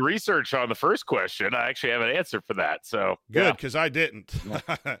I did research on the first question. I actually have an answer for that. So good, because I didn't.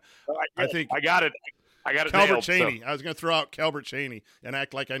 I think I got it. I got it. Calbert nailed, Cheney. So. I was going to throw out Calbert Cheney and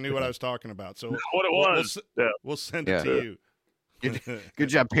act like I knew what I was talking about. So what it was. We'll send it to you. Good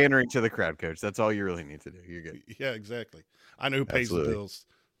job pandering to the crowd, Coach. That's all you really need to do. You're good. Yeah, exactly. I know who pays the bills.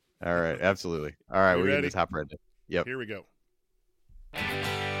 All right, absolutely. All right, we're going to hop right in. Yep. Here we go.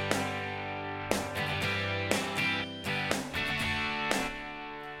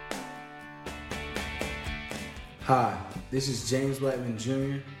 Hi, this is James Blackman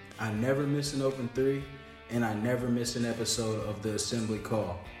Jr. I never miss an open 3, and I never miss an episode of the Assembly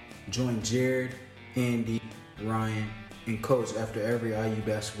Call. Join Jared, Andy, Ryan, and Coach after every IU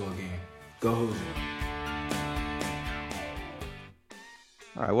basketball game. Go Hoosiers.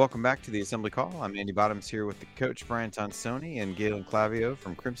 All right, welcome back to the Assembly Call. I'm Andy Bottoms here with the coach, Brian Tonsoni, and Galen Clavio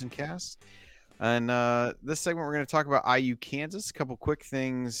from Crimson Cast. And this segment, we're going to talk about IU Kansas. A couple quick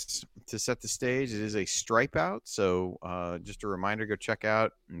things to set the stage. It is a stripe out, so just a reminder, go check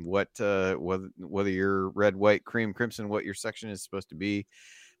out whether you're red, white, cream, crimson, what your section is supposed to be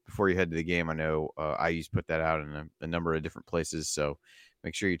before you head to the game. I know IU's put that out in a number of different places, so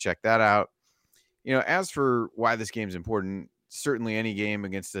make sure you check that out. You know, as for why this game's important, certainly any game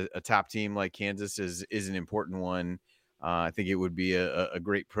against a top team like Kansas is an important one. I think it would be a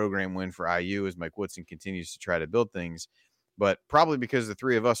great program win for IU as Mike Woodson continues to try to build things. But probably because the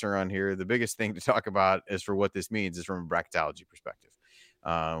three of us are on here, the biggest thing to talk about as for what this means is from a bracketology perspective.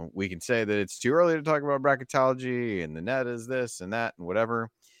 We can say that it's too early to talk about bracketology and the net is this and that and whatever.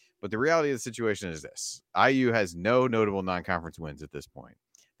 But the reality of the situation is this. IU has no notable non-conference wins at this point.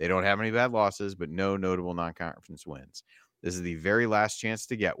 They don't have any bad losses, but no notable non-conference wins. This is the very last chance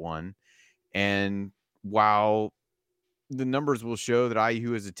to get one. And while the numbers will show that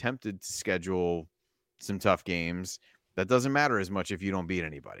IU has attempted to schedule some tough games, that doesn't matter as much if you don't beat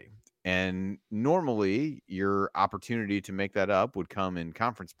anybody. And normally your opportunity to make that up would come in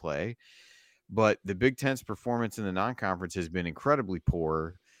conference play. But the Big Ten's performance in the non-conference has been incredibly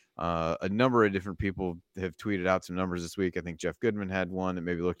poor. A number of different people have tweeted out some numbers this week. I think Jeff Goodman had one that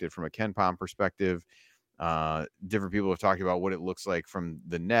maybe looked at it from a KenPom perspective. Different people have talked about what it looks like from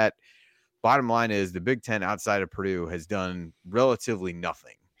the net. Bottom line is the Big Ten outside of Purdue has done relatively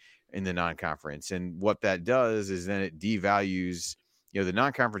nothing in the non-conference. And what that does is then it devalues, the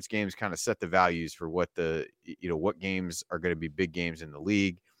non-conference games kind of set the values for what what games are going to be big games in the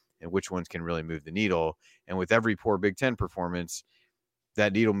league and which ones can really move the needle. And with every poor Big Ten performance,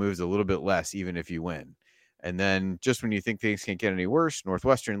 that needle moves a little bit less, even if you win. And then just when you think things can't get any worse,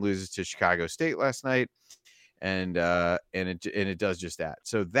 Northwestern loses to Chicago State last night. And it does just that.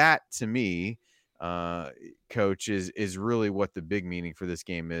 So that to me, coach, is really what the big meaning for this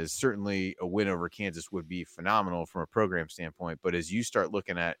game is. Certainly a win over Kansas would be phenomenal from a program standpoint. But as you start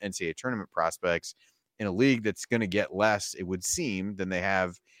looking at NCAA tournament prospects in a league that's going to get less, it would seem, than they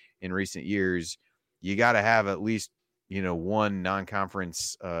have in recent years, you got to have at least, one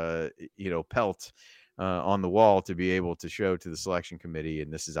non-conference, pelt on the wall to be able to show to the selection committee. And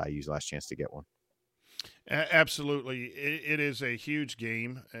this is IU's last chance to get one. Absolutely. It is a huge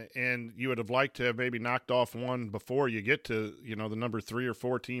game, and you would have liked to have maybe knocked off one before you get to, the number 3 or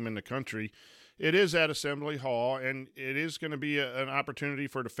 4 team in the country. It is at Assembly Hall, and it is going to be an opportunity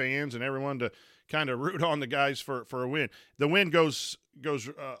for the fans and everyone to kind of root on the guys for a win. The win goes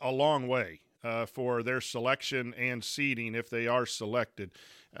a long way for their selection and seeding if they are selected.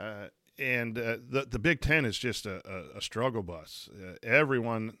 And the Big Ten is just a struggle bus.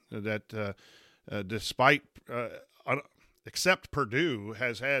 Everyone that despite except Purdue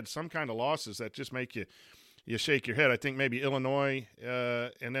has had some kind of losses that just make you shake your head. I think maybe Illinois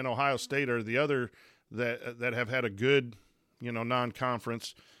and then Ohio State are the other that have had a good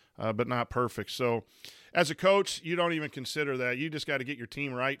non-conference but not perfect. So as a coach, you don't even consider that. You just got to get your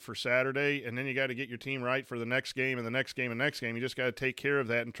team right for Saturday, and then you got to get your team right for the next game and the next game and next game. You just got to take care of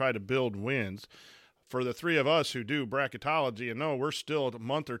that and try to build wins. For the three of us who do bracketology, and no, we're still a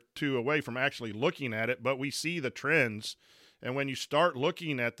month or two away from actually looking at it, but we see the trends. And when you start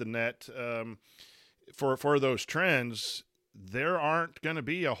looking at the net for those trends, there aren't going to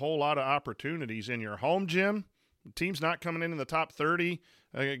be a whole lot of opportunities in your home gym. The team's not coming in the top 30.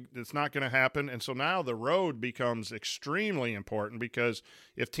 It's not going to happen. And so now the road becomes extremely important, because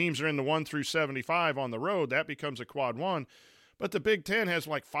if teams are in the 1 through 75 on the road, that becomes a quad 1. But the Big Ten has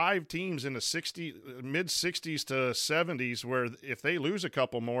like 5 teams in the mid-60s to 70s, where if they lose a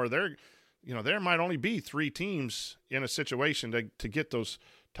couple more, there might only be 3 teams in a situation to get those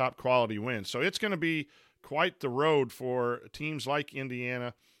top quality wins. So it's going to be quite the road for teams like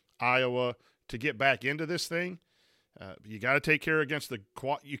Indiana, Iowa to get back into this thing. You got to take care against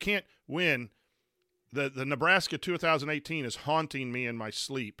you can't win. The Nebraska 2018 is haunting me in my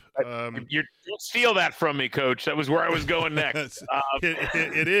sleep. Don't steal that from me, Coach. That was where I was going next.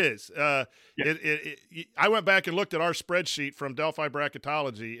 It is. I went back and looked at our spreadsheet from Delphi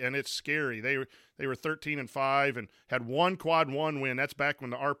Bracketology, and it's scary. They were 13-5 and had 1 quad 1 win. That's back when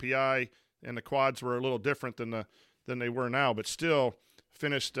the RPI and the quads were a little different than they were now, but still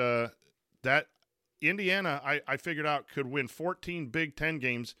finished that. Indiana, I figured out, could win 14 Big Ten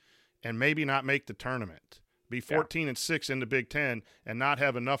games and maybe not make the tournament, be 14-6 in the Big Ten and not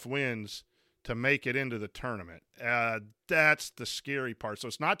have enough wins to make it into the tournament. That's the scary part. So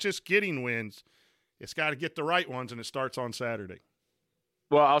it's not just getting wins. It's got to get the right ones, and it starts on Saturday.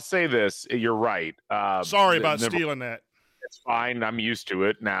 Well, I'll say this. You're right. Sorry about stealing that. It's fine. I'm used to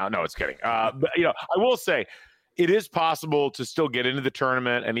it now. No, it's kidding. But, I will say it is possible to still get into the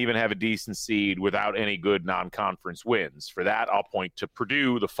tournament and even have a decent seed without any good non-conference wins. For that, I'll point to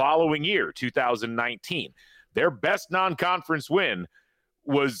Purdue the following year, 2019. Their best non-conference win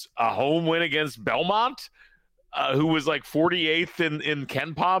was a home win against Belmont, who was like 48th in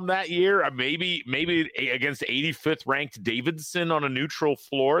KenPom that year. Maybe against 85th ranked Davidson on a neutral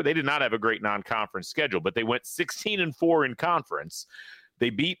floor. They did not have a great non-conference schedule, but they went 16-4 in conference. They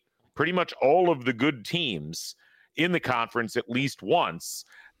beat pretty much all of the good teams in the conference at least once,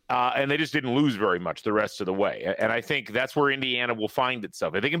 and they just didn't lose very much the rest of the way. And I think that's where Indiana will find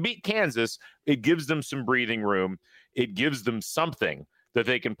itself. If they can beat Kansas, it gives them some breathing room. It gives them something that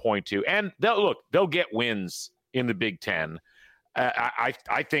they can point to. And they'll get wins in the Big Ten. I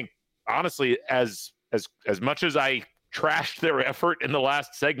think, honestly, as much as I trashed their effort in the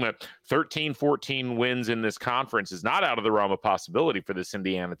last segment, 13-14 wins in this conference is not out of the realm of possibility for this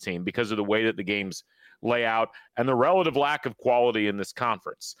Indiana team because of the way that the games lay out and the relative lack of quality in this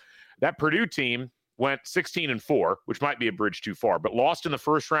conference. That Purdue team went 16-4, which might be a bridge too far, but lost in the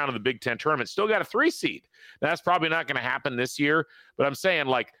first round of the Big Ten tournament, still got a 3 seed. That's probably not going to happen this year, but I'm saying,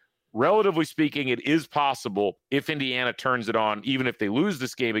 like, relatively speaking, it is possible if Indiana turns it on, even if they lose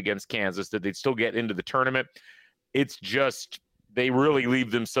this game against Kansas, that they'd still get into the tournament. It's just they really leave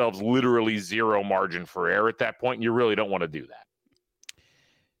themselves literally zero margin for error at that point, and you really don't want to do that.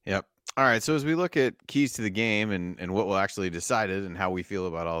 Yep. All right, so as we look at keys to the game and what we'll actually decide it and how we feel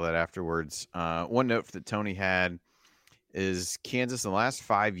about all that afterwards, one note that Tony had is Kansas in the last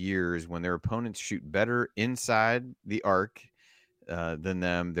 5 years, when their opponents shoot better inside the arc than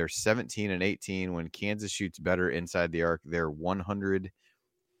them, they're 17-18. When Kansas shoots better inside the arc, they're 100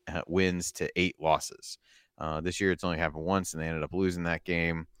 wins to 8 losses. This year it's only happened once, and they ended up losing that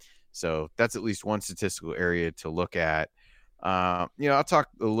game. So that's at least one statistical area to look at. I'll talk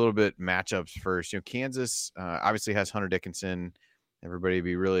a little bit matchups first. Kansas obviously has Hunter Dickinson. Everybody would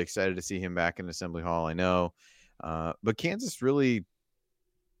be really excited to see him back in Assembly Hall, I know. But Kansas really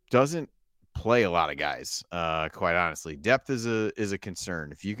doesn't play a lot of guys, quite honestly. Depth is a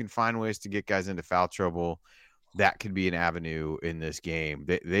concern. If you can find ways to get guys into foul trouble, that could be an avenue in this game.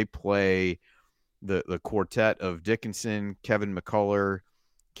 They play the quartet of Dickinson, Kevin McCullough,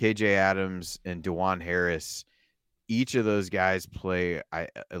 KJ Adams, and DeJuan Harris. Each of those guys play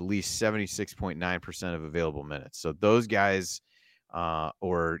at least 76.9% of available minutes. So those guys,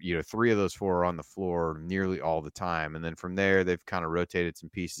 or 3 of those 4 are on the floor nearly all the time. And then from there, they've kind of rotated some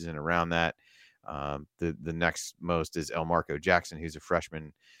pieces in around that. The next most is Elmarco Jackson, who's a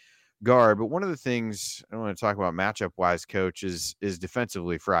freshman guard. But one of the things I want to talk about matchup-wise, Coach, is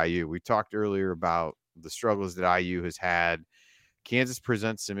defensively for IU. We talked earlier about the struggles that IU has had. Kansas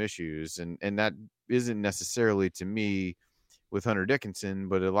presents some issues, and that isn't necessarily, to me, with Hunter Dickinson,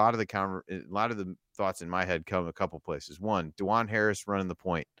 but a lot of the thoughts in my head come a couple places. One, DeJuan Harris running the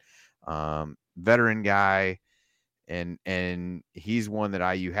point, veteran guy, and he's one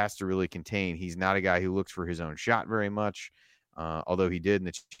that IU has to really contain. He's not a guy who looks for his own shot very much, although he did in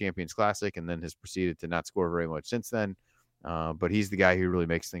the Champions Classic and then has proceeded to not score very much since then. But he's the guy who really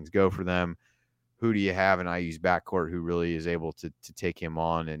makes things go for them. Who do you have in IU's backcourt who really is able to take him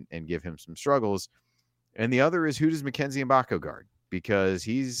on and give him some struggles? And the other is, who does Mackenzie Mbako guard? Because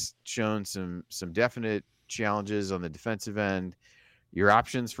he's shown some definite challenges on the defensive end. Your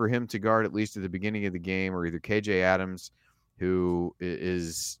options for him to guard, at least at the beginning of the game, are either KJ Adams, who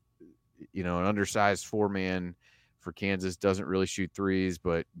is an undersized 4-man for Kansas, doesn't really shoot threes,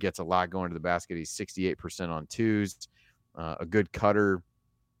 but gets a lot going to the basket. He's 68% on twos, a good cutter,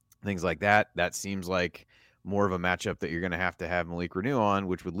 things like that. That seems like more of a matchup that you're going to have Malik Renew on,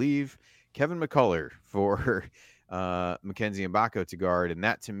 which would leave Kevin McCullough for Mackenzie Mbako to guard. And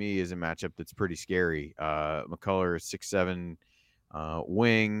that, to me, is a matchup that's pretty scary. McCullough, 6'7",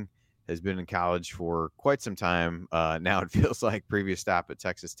 wing, has been in college for quite some time. Now it feels like previous stop at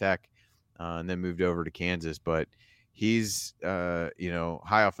Texas Tech, and then moved over to Kansas. But he's, high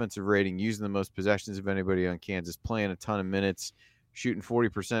offensive rating, using the most possessions of anybody on Kansas, playing a ton of minutes, shooting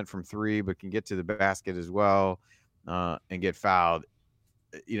 40% from 3, but can get to the basket as well, and get fouled.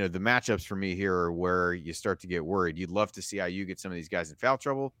 The matchups for me here are where you start to get worried. You'd love to see IU get some of these guys in foul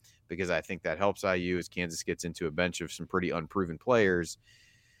trouble, because I think that helps IU as Kansas gets into a bench of some pretty unproven players.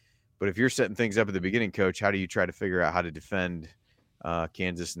 But if you're setting things up at the beginning, Coach, how do you try to figure out how to defend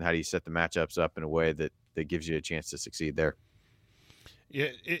Kansas, and how do you set the matchups up in a way that gives you a chance to succeed there? Yeah,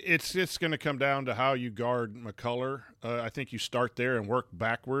 it's going to come down to how you guard McCullough. I think you start there and work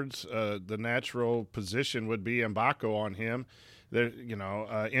backwards. The natural position would be Mbako on him. There,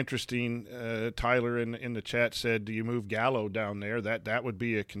 interesting. Tyler in the chat said, "Do you move Gallo down there?" That would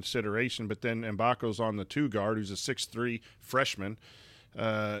be a consideration. But then Mbako's on the 2 guard, who's a 6'3" freshman.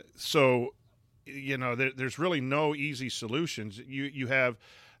 So, there's really no easy solutions. You have,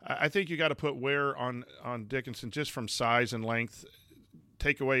 I think you got to put wear on Dickinson just from size and length.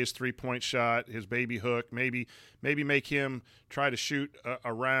 Take away his 3-point shot, his baby hook, maybe make him try to shoot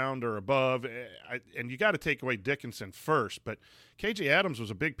around or above. And you got to take away Dickinson first. But KJ Adams was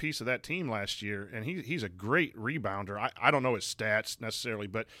a big piece of that team last year, and he's a great rebounder. I don't know his stats necessarily,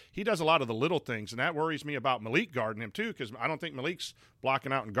 but he does a lot of the little things, and that worries me about Malik guarding him too, because I don't think Malik's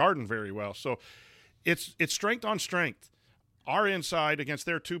blocking out and guarding very well. So it's strength on strength. Our inside against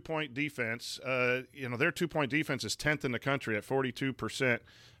their 2-point defense, their 2-point defense is 10th in the country at 42%.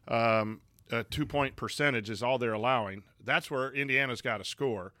 2-point percentage is all they're allowing. That's where Indiana's got to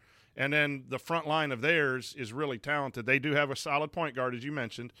score. And then the front line of theirs is really talented. They do have a solid point guard, as you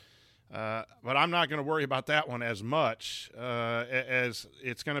mentioned. But I'm not going to worry about that one as much as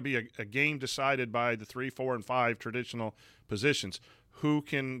it's going to be a game decided by the 3, 4, and 5 traditional positions. Who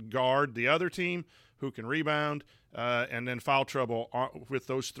can guard the other team, who can rebound, and then foul trouble with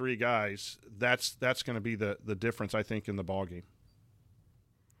those 3 guys. That's going to be the difference, I think, in the ballgame.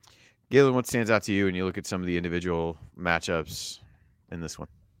 Galen, what stands out to you when you look at some of the individual matchups in this one?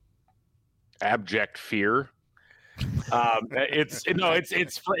 Abject fear. It's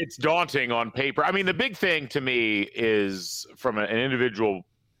daunting on paper. I mean, the big thing to me is from an individual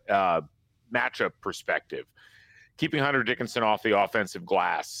matchup perspective. Keeping Hunter Dickinson off the offensive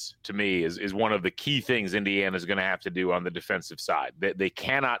glass, to me, is one of the key things Indiana is going to have to do on the defensive side. They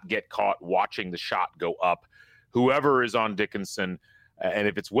cannot get caught watching the shot go up. Whoever is on Dickinson, and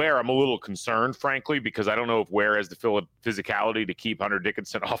if it's Ware, I'm a little concerned, frankly, because I don't know if Ware has the physicality to keep Hunter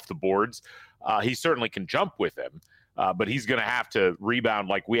Dickinson off the boards. He certainly can jump with him, but he's going to have to rebound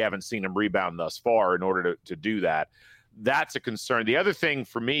like we haven't seen him rebound thus far in order to do that. That's a concern. The other thing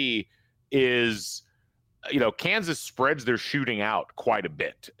for me is – Kansas spreads their shooting out quite a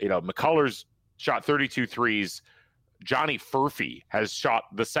bit. McCullers shot 32 threes. Johnny Furphy has shot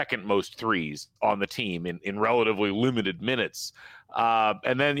the second most threes on the team in relatively limited minutes.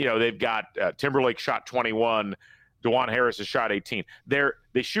 And then, they've got Timberlake shot 21. DeJuan Harris has shot 18.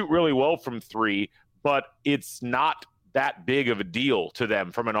 They shoot really well from 3, but it's not that big of a deal to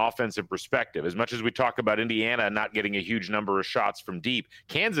them from an offensive perspective. As much as we talk about Indiana not getting a huge number of shots from deep,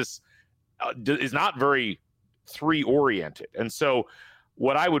 Kansas is not very 3-oriented. And so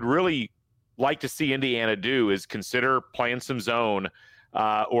what I would really like to see Indiana do is consider playing some zone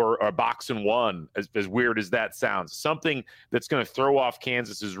or a box and one, as weird as that sounds. Something that's going to throw off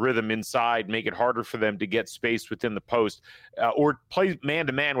Kansas's rhythm inside, make it harder for them to get space within the post, or play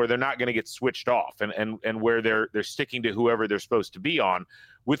man-to-man where they're not going to get switched off and where they're sticking to whoever they're supposed to be on,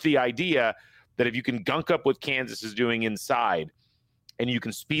 with the idea that if you can gunk up what Kansas is doing inside, and you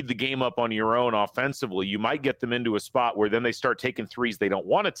can speed the game up on your own offensively, you might get them into a spot where then they start taking threes they don't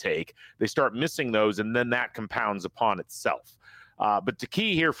want to take. They start missing those, and then that compounds upon itself. But the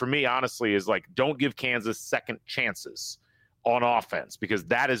key here for me, honestly, is don't give Kansas second chances on offense, because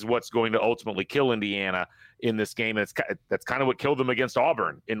that is what's going to ultimately kill Indiana in this game. And that's kind of what killed them against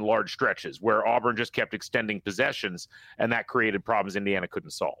Auburn in large stretches, where Auburn just kept extending possessions, and that created problems Indiana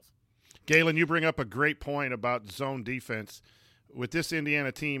couldn't solve. Galen, you bring up a great point about zone defense. With this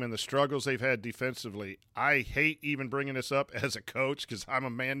Indiana team and the struggles they've had defensively, I hate even bringing this up as a coach because I'm a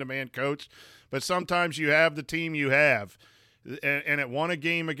man-to-man coach, but sometimes you have the team you have. And it won a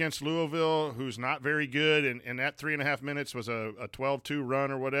game against Louisville, who's not very good, and that 3.5 minutes was a 12-2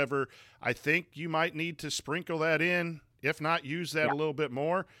 run or whatever. I think you might need to sprinkle that in, if not use that a little bit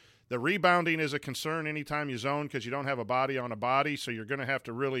more. The rebounding is a concern anytime you zone because you don't have a body on a body, so you're going to have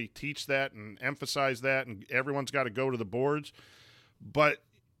to really teach that and emphasize that, and everyone's got to go to the boards. But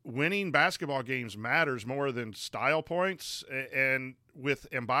winning basketball games matters more than style points. And with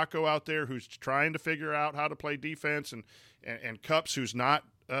Mbako out there who's trying to figure out how to play defense, and Cups who's not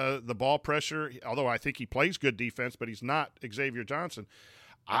the ball pressure, although I think he plays good defense, but he's not Xavier Johnson,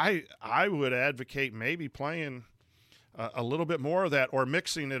 I would advocate maybe playing a little bit more of that or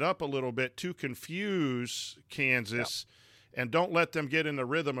mixing it up a little bit to confuse Kansas and don't let them get in the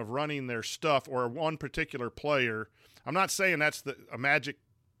rhythm of running their stuff or one particular player. I'm not saying that's a magic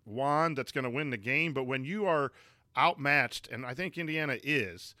wand that's going to win the game, but when you are outmatched, and I think Indiana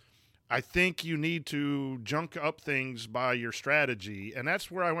is, I think you need to junk up things by your strategy, and that's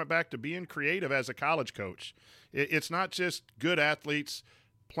where I went back to being creative as a college coach. It's not just good athletes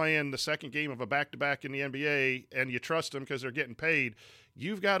playing the second game of a back-to-back in the NBA and you trust them because they're getting paid,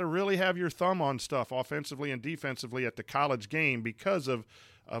 you've got to really have your thumb on stuff offensively and defensively at the college game because of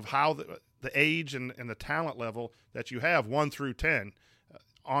how the age and the talent level that you have 1 through 10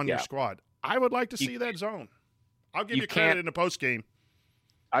 on your squad. I would like to see that zone. I'll give you credit in the post game.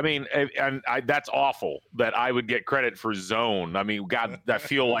 I mean, and that's awful that I would get credit for zone. I mean, God, I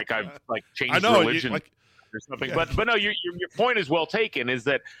feel like I've changed religion or something. Yeah. But no, your point is well taken. Is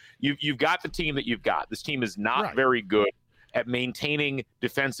that you've got the team that you've got. This team is not very good at maintaining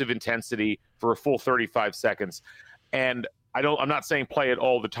defensive intensity for a full 35 seconds. And I'm not saying play it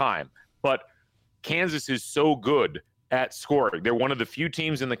all the time, but Kansas is so good at scoring. They're one of the few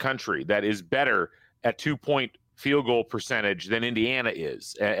teams in the country that is better at 2-point field goal percentage than Indiana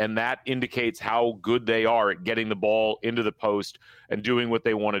is. And that indicates how good they are at getting the ball into the post and doing what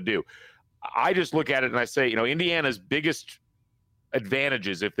they want to do. I just look at it and I say, Indiana's biggest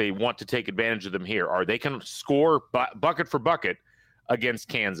advantages, if they want to take advantage of them here, are they can score bucket for bucket against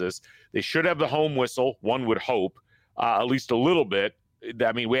Kansas. They should have the home whistle, one would hope, at least a little bit.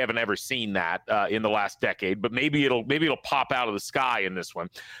 I mean, we haven't ever seen that in the last decade, but maybe it'll pop out of the sky in this one.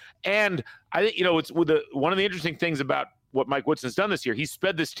 And I think, it's one of the interesting things about what Mike Woodson's done this year. He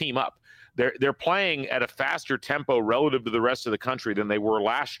sped this team up. They're playing at a faster tempo relative to the rest of the country than they were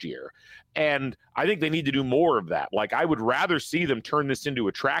last year. And I think they need to do more of that. Like, I would rather see them turn this into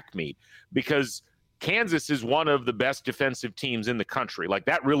a track meet because Kansas is one of the best defensive teams in the country. Like,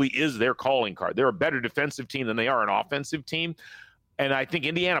 that really is their calling card. They're a better defensive team than they are an offensive team. And I think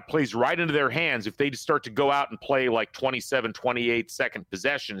Indiana plays right into their hands if they just start to go out and play like 27, 28-second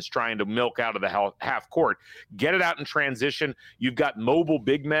possessions trying to milk out of the half court. Get it out in transition. You've got mobile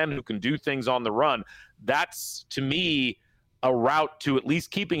big men who can do things on the run. That's, to me, a route to at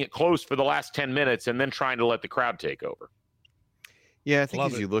least keeping it close for the last 10 minutes and then trying to let the crowd take over. Yeah, I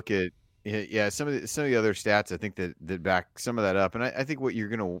think you look at some of the other stats, I think that back some of that up. And I think what you're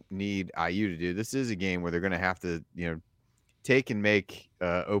going to need IU to do, this is a game where they're going to have to, take and make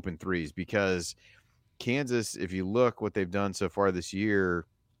open threes, because Kansas, if you look what they've done so far this year,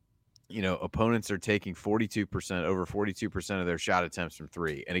 opponents are taking over 42% of their shot attempts from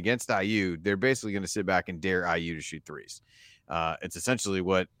three. And against IU, they're basically going to sit back and dare IU to shoot threes. It's essentially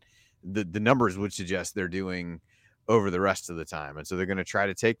what the numbers would suggest they're doing over the rest of the time. And so they're going to try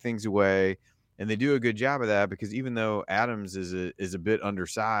to take things away, and they do a good job of that, because even though Adams is a bit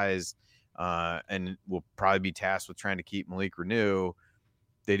undersized, and will probably be tasked with trying to keep Malik Renew,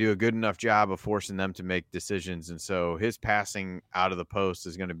 they do a good enough job of forcing them to make decisions. And so his passing out of the post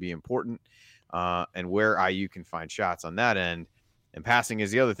is going to be important, and where IU can find shots on that end. And passing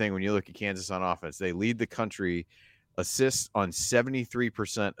is the other thing. When you look at Kansas on offense, they lead the country assists on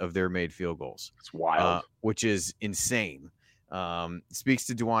 73% of their made field goals. It's wild, which is insane. Speaks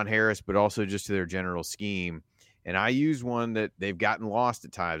to DeJuan Harris, but also just to their general scheme. And I use one that they've gotten lost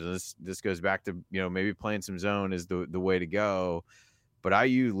at times. And this goes back to, maybe playing some zone is the way to go. But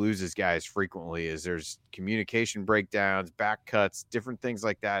IU loses guys frequently as there's communication breakdowns, back cuts, different things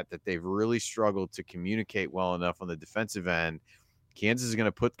like that they've really struggled to communicate well enough on the defensive end. Kansas is going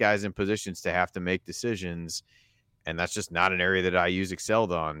to put guys in positions to have to make decisions. And that's just not an area that IU's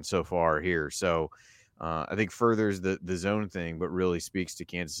excelled on so far here. So I think furthers the zone thing, but really speaks to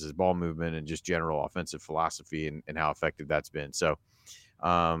Kansas's ball movement and just general offensive philosophy and how effective that's been. So,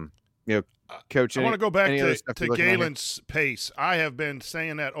 Coach, I want to go back to Galen's pace. I have been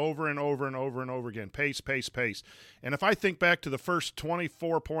saying that over and over and over and over again. Pace, pace, pace. And if I think back to the first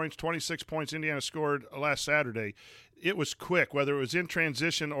 24 points, 26 points Indiana scored last Saturday, it was quick, whether it was in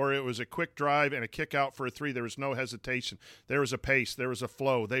transition or it was a quick drive and a kick out for a three. There was no hesitation. There was a pace. There was a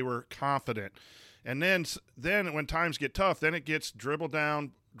flow. They were confident. And then when times get tough, then it gets dribble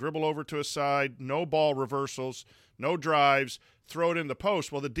down, dribble over to a side, no ball reversals, no drives, throw it in the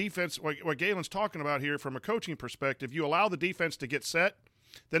post. Well, the defense, what Galen's talking about here from a coaching perspective, you allow the defense to get set,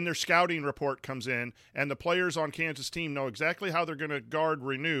 then their scouting report comes in, and the players on Kansas team know exactly how they're going to guard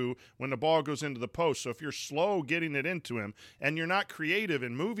Renew when the ball goes into the post. So if you're slow getting it into him and you're not creative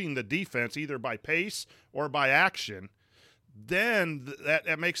in moving the defense either by pace or by action, then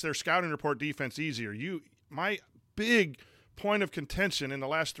that makes their scouting report defense easier. My big point of contention in the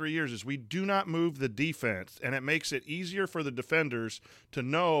last 3 years is we do not move the defense, and it makes it easier for the defenders to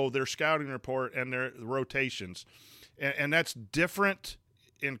know their scouting report and their rotations. And that's different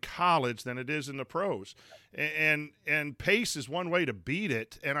in college than it is in the pros. And pace is one way to beat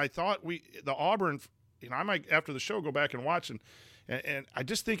it. And I thought the Auburn, I might after the show go back and watch, and I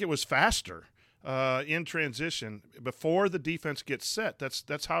just think it was faster. in transition before the defense gets set.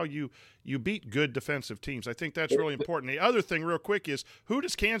 That's how you beat good defensive teams. I think that's really important. The other thing real quick is, who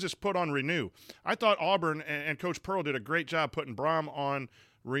does Kansas put on Renew? I thought Auburn and Coach Pearl did a great job putting Brom on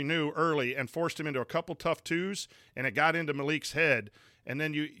Renew early and forced him into a couple tough twos, and it got into Malik's head. And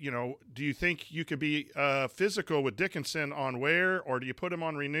then do you think you could be physical with Dickinson on Ware, or do you put him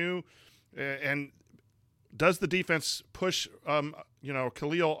on Renew? And does the defense push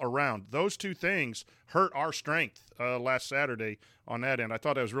Khalil around? Those two things hurt our strength last Saturday on that end. I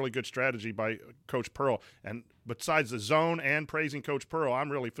thought that was really good strategy by Coach Pearl. And besides the zone and praising Coach Pearl,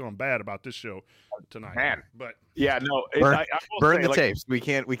 I'm really feeling bad about this show tonight. Man, but yeah, no, burn the tapes. We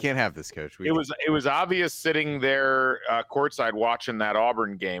can't have this, Coach. It was obvious sitting there courtside watching that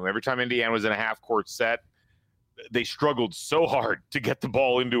Auburn game. Every time Indiana was in a half-court set, they struggled so hard to get the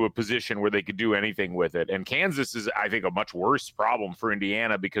ball into a position where they could do anything with it. And Kansas is, I think, a much worse problem for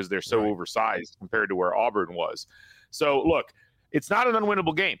Indiana because they're so oversized compared to where Auburn was. So, look, it's not an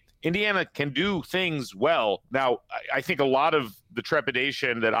unwinnable game. Indiana can do things well. Now, I think a lot of the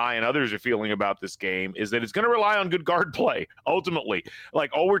trepidation that I and others are feeling about this game is that it's going to rely on good guard play, ultimately.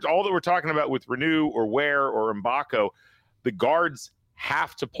 Like all that we're talking about with Renew or Ware or Mbako, the guards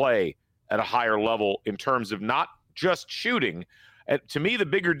have to play at a higher level in terms of not just shooting. To me, the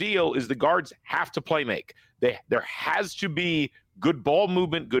bigger deal is the guards have to play make. There has to be good ball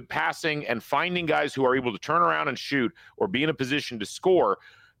movement, good passing, and finding guys who are able to turn around and shoot or be in a position to score.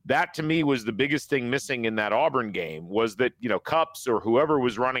 That, to me, was the biggest thing missing in that Auburn game, was that, Cups or whoever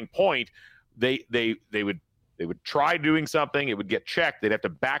was running point, they would try doing something, it would get checked, they'd have to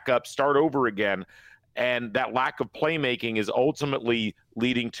back up, start over again. And that lack of playmaking is ultimately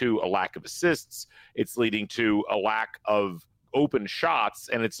leading to a lack of assists. It's leading to a lack of open shots,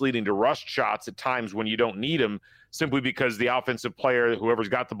 and it's leading to rushed shots at times when you don't need them, simply because the offensive player, whoever's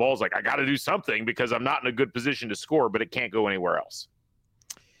got the ball, is like, I got to do something because I'm not in a good position to score, but it can't go anywhere else.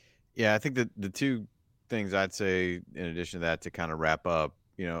 Yeah, I think that the two things I'd say in addition to that to kind of wrap up,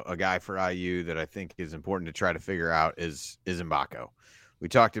 a guy for IU that I think is important to try to figure out is Mbako. We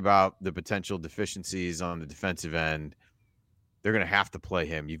talked about the potential deficiencies on the defensive end. They're going to have to play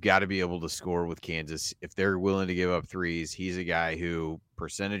him. You've got to be able to score with Kansas. If they're willing to give up threes, he's a guy who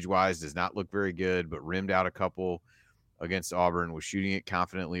percentage-wise does not look very good, but rimmed out a couple against Auburn, was shooting it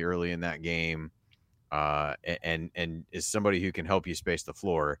confidently early in that game, and is somebody who can help you space the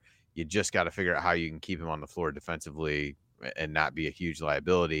floor. You just got to figure out how you can keep him on the floor defensively and not be a huge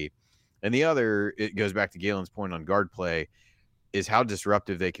liability. And the other, it goes back to Galen's point on guard play, is how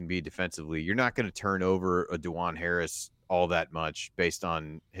disruptive they can be defensively. You're not going to turn over a DeJuan Harris all that much based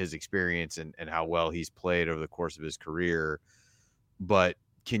on his experience and how well he's played over the course of his career. But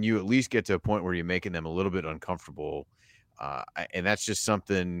can you at least get to a point where you're making them a little bit uncomfortable? And that's just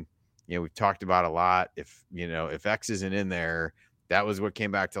something, we've talked about a lot. If X isn't in there, that was what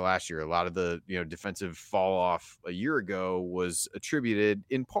came back to last year. A lot of the, defensive fall off a year ago was attributed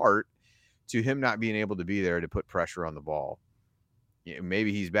in part to him not being able to be there to put pressure on the ball.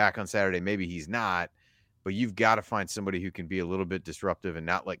 Maybe he's back on Saturday, maybe he's not, but you've got to find somebody who can be a little bit disruptive and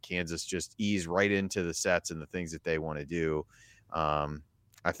not let Kansas just ease right into the sets and the things that they want to do.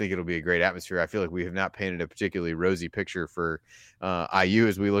 I think it'll be a great atmosphere. I feel like we have not painted a particularly rosy picture for IU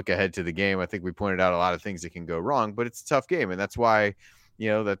as we look ahead to the game. I think we pointed out a lot of things that can go wrong, but it's a tough game, and that's why,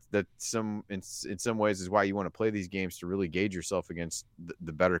 in some ways is why you want to play these games, to really gauge yourself against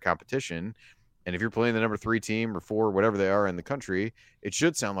the better competition. And if you're playing the number 3 team or 4, whatever they are in the country, it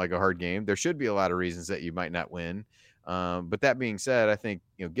should sound like a hard game. There should be a lot of reasons that you might not win. But that being said, I think,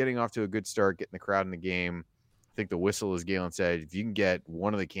 getting off to a good start, getting the crowd in the game, I think the whistle, as Galen said, if you can get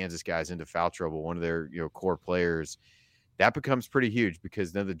one of the Kansas guys into foul trouble, one of their core players, that becomes pretty huge,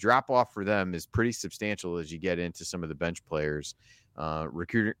 because then the drop off for them is pretty substantial as you get into some of the bench players,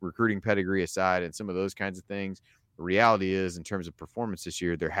 recruiting pedigree aside and some of those kinds of things. The reality is, in terms of performance this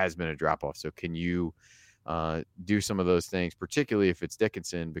year, there has been a drop off. So can you do some of those things, particularly if it's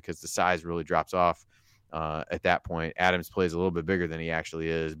Dickinson, because the size really drops off at that point. Adams plays a little bit bigger than he actually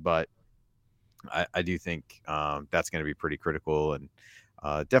is, but I do think that's going to be pretty critical, and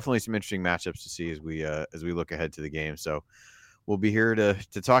definitely some interesting matchups to see as we look ahead to the game. So we'll be here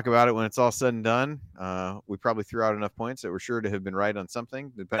to talk about it when it's all said and done. We probably threw out enough points that we're sure to have been right on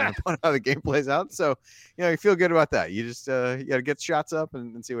something, depending upon how the game plays out. So, you feel good about that. You just you got to get shots up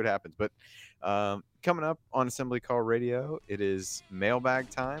and see what happens. But coming up on Assembly Call Radio, it is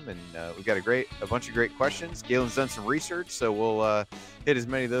mailbag time, and we've got a bunch of great questions. Galen's done some research, so we'll hit as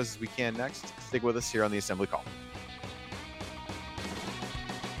many of those as we can next. Stick with us here on the Assembly Call.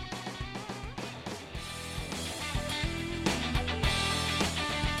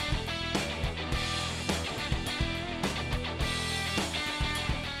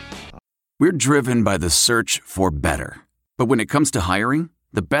 We're driven by the search for better. But when it comes to hiring,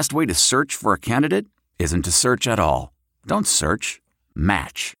 the best way to search for a candidate isn't to search at all. Don't search.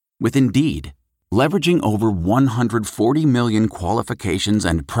 Match with Indeed. Leveraging over 140 million qualifications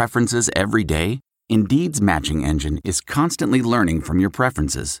and preferences every day, Indeed's matching engine is constantly learning from your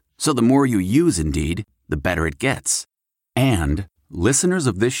preferences. So the more you use Indeed, the better it gets. And listeners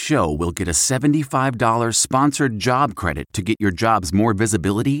of this show will get a $75 sponsored job credit to get your jobs more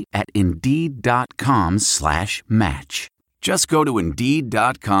visibility at Indeed.com/match. Just go to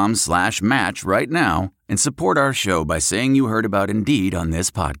Indeed.com/match right now and support our show by saying you heard about Indeed on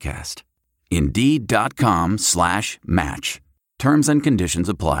this podcast. Indeed.com/match. Terms and conditions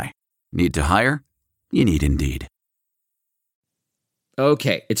apply. Need to hire? You need Indeed.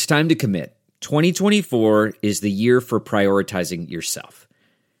 Okay, it's time to commit. 2024 is the year for prioritizing yourself.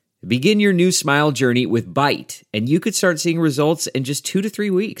 Begin your new smile journey with Byte, and you could start seeing results in just 2 to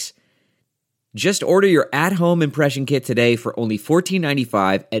 3 weeks. Just order your at-home impression kit today for only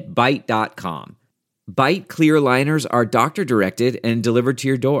 $14.95 at Byte.com. Byte clear liners are doctor-directed and delivered to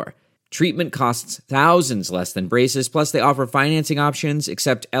your door. Treatment costs thousands less than braces, plus they offer financing options,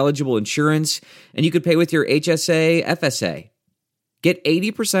 accept eligible insurance, and you could pay with your HSA, FSA. Get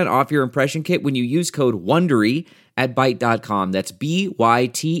 80% off your impression kit when you use code WONDERY at Byte.com. That's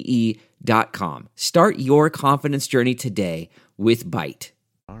BYTE.com. Start your confidence journey today with Byte.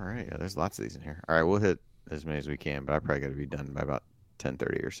 All right. Yeah, there's lots of these in here. All right. We'll hit as many as we can, but I probably got to be done by about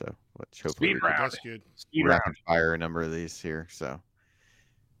 10:30 or so. Which hopefully That's good. Speed rapid fire a number of these here. So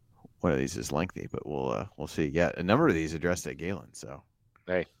one of these is lengthy, but we'll see. Yeah, a number of these addressed at Galen. So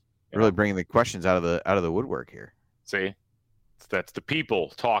Hey, really bringing the questions out of the woodwork here. See, that's the people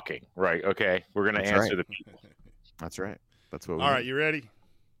talking, right? Okay, we're going to answer the people. That's right. That's what. All right, you ready?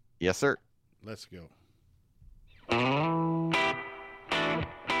 Yes, sir. Let's go.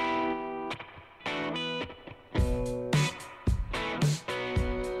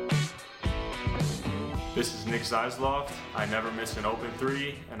 This is Nick Zeisloft. I never miss an open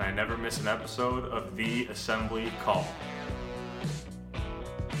three, and I never miss an episode of The Assembly Call.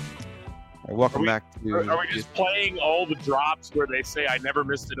 Welcome back to. Are we just playing all the drops where they say I never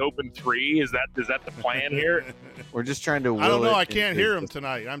missed an open three? Is that the plan here? We're just trying to. I don't know. I can't hear them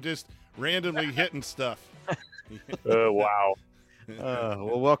tonight. I'm just randomly hitting stuff. Oh, wow.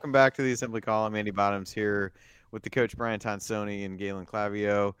 Well, welcome back to the Assembly Call. I'm Andy Bottoms here with the coach Brian Tonsoni and Galen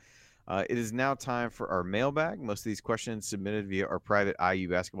Clavio. It is now time for our mailbag. Most of these questions submitted via our private IU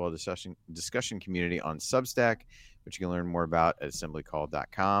basketball discussion community on Substack, which you can learn more about at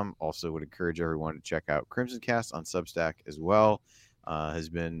assemblycall.com. Also would encourage everyone to check out Crimson Cast on Substack as well. Has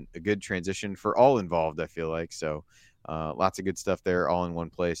been a good transition for all involved, I feel like. So lots of good stuff there all in one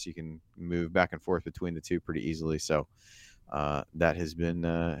place. You can move back and forth between the two pretty easily. So that has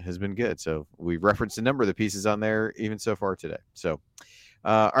been good. So we've referenced a number of the pieces on there even so far today. So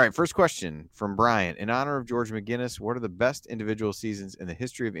all right, first question from Brian. In honor of George McGinnis, what are the best individual seasons in the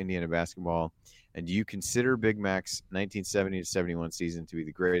history of Indiana basketball? And do you consider Big Mac's 1970-71 season to be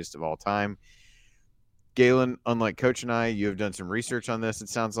the greatest of all time? Galen, unlike Coach and I, you have done some research on this, it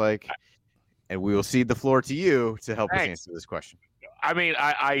sounds like. And we will cede the floor to you to help us answer this question. I mean,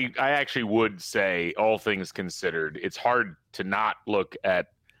 I actually would say, all things considered, it's hard to not look at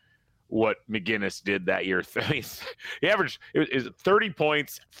what McGinnis did that year. He averaged 30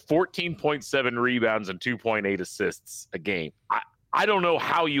 points, 14.7 rebounds, and 2.8 assists a game. I don't know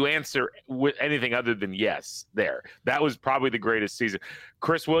how you answer with anything other than yes there. That was probably the greatest season.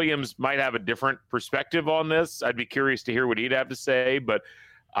 Chris Williams might have a different perspective on this. I'd be curious to hear what he'd have to say, but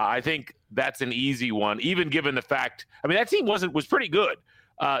I think that's an easy one, even given the fact, I mean, that team was pretty good.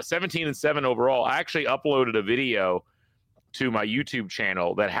 17-7 overall. I actually uploaded a video to my YouTube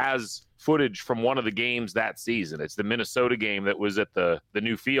channel that has footage from one of the games that season. It's the Minnesota game that was at the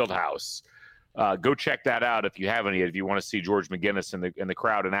new field house. Go check that out if you haven't yet, if you want to see George McGinnis in the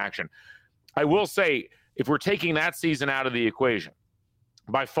crowd in action. I will say, if we're taking that season out of the equation,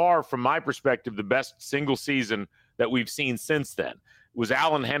 by far, from my perspective, the best single season that we've seen since then was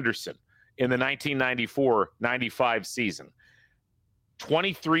Alan Henderson in the 1994-95 season.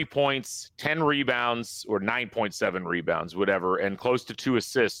 23 points, 10 rebounds, or 9.7 rebounds, whatever, and close to 2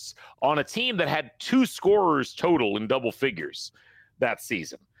 assists on a team that had 2 scorers total in double figures that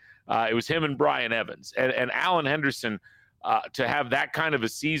season. It was him and Brian Evans. And Alan Henderson, to have that kind of a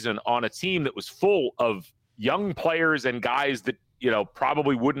season on a team that was full of young players and guys that,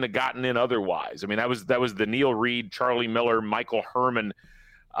 probably wouldn't have gotten in otherwise. I mean, that was the Neil Reed, Charlie Miller, Michael Herman,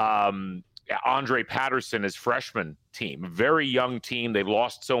 Andre Patterson as freshman team. Very young team. They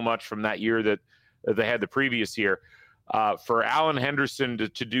lost so much from that year that they had the previous year. For Alan Henderson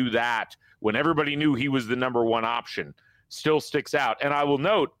to do that when everybody knew he was the number one option still sticks out. And I will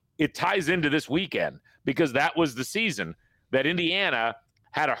note it ties into this weekend because that was the season that Indiana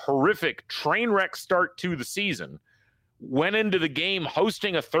had a horrific train wreck start to the season, went into the game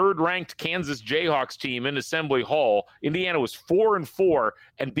hosting a third-ranked Kansas Jayhawks team in Assembly Hall. Indiana was 4-4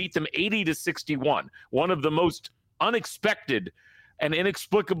 and beat them 80-61. One of the most unexpected and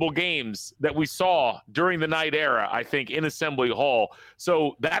inexplicable games that we saw during the night era, I think, in Assembly Hall.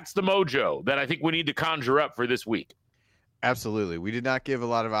 So that's the mojo that I think we need to conjure up for this week. Absolutely. We did not give a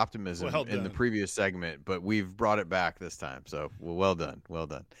lot of optimism Well in the done. previous segment, but we've brought it back this time. So well done. Well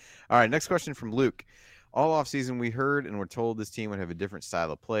done. All right, next question from Luke. All offseason, we heard and were told this team would have a different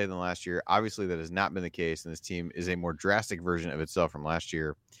style of play than last year. Obviously, that has not been the case, and this team is a more drastic version of itself from last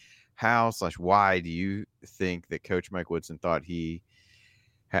year. How/why do you think that Coach Mike Woodson thought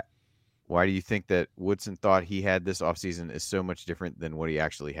why do you think that Woodson thought he had this offseason is so much different than what he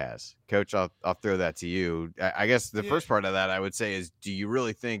actually has? Coach, I'll throw that to you. I guess the first part of that I would say is, do you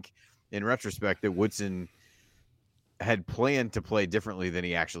really think in retrospect that Woodson had planned to play differently than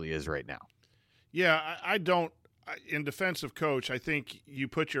he actually is right now? Yeah, I don't. In defense of Coach, I think you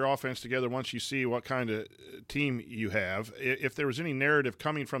put your offense together once you see what kind of team you have. If there was any narrative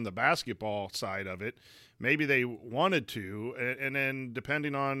coming from the basketball side of it, maybe they wanted to, and then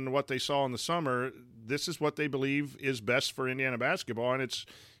depending on what they saw in the summer, this is what they believe is best for Indiana basketball, and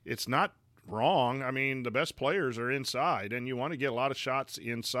it's not wrong. I mean, the best players are inside, and you want to get a lot of shots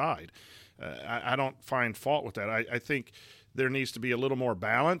inside. I don't find fault with that. I think there needs to be a little more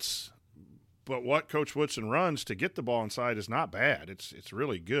balance. But what Coach Woodson runs to get the ball inside is not bad. It's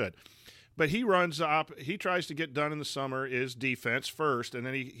really good. But he tries to get done in the summer is defense first, and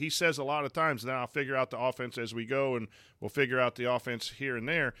then he says a lot of times, then I'll figure out the offense as we go, and we'll figure out the offense here and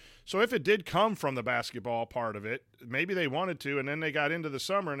there. So if it did come from the basketball part of it, maybe they wanted to, and then they got into the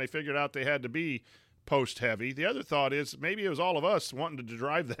summer and they figured out they had to be post-heavy. The other thought is maybe it was all of us wanting to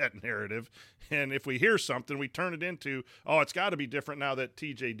drive that narrative, and if we hear something, we turn it into, it's got to be different now that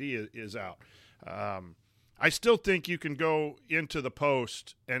TJD is out. I still think you can go into the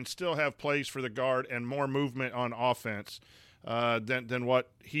post and still have plays for the guard and more movement on offense than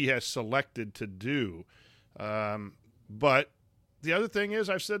what he has selected to do. But the other thing is,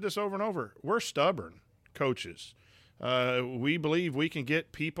 I've said this over and over, we're stubborn coaches. We believe we can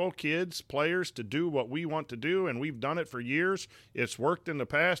get people, kids, players to do what we want to do, and we've done it for years. It's worked in the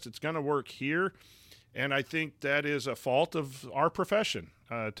past. It's going to work here. And I think that is a fault of our profession,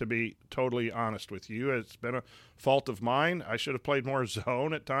 to be totally honest with you. It's been a fault of mine. I should have played more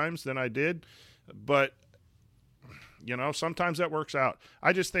zone at times than I did. But, sometimes that works out.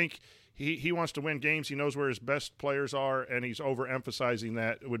 I just think he wants to win games. He knows where his best players are, and he's overemphasizing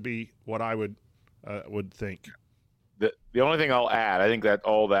that would be what I would think. The only thing I'll add, I think that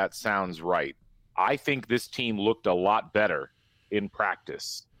all that sounds right. I think this team looked a lot better in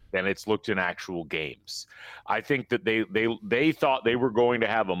practice than it's looked in actual games. I think that they thought they were going to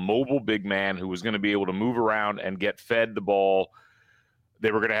have a mobile big man who was going to be able to move around and get fed the ball.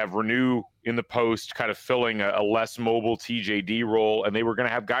 They were going to have Renew in the post, kind of filling a less mobile TJD role, and they were going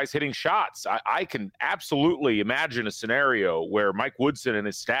to have guys hitting shots. I can absolutely imagine a scenario where Mike Woodson and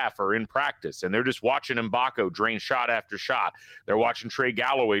his staff are in practice, and they're just watching Mbako drain shot after shot. They're watching Trey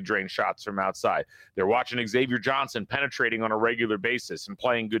Galloway drain shots from outside. They're watching Xavier Johnson penetrating on a regular basis and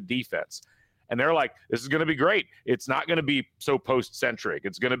playing good defense. And they're like, this is going to be great. It's not going to be so post-centric.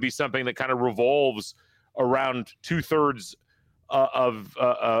 It's going to be something that kind of revolves around two-thirds of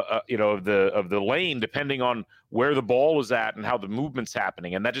the lane, depending on where the ball is at and how the movement's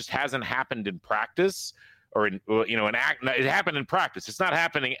happening, and that just hasn't happened in practice, or it happened in practice. It's not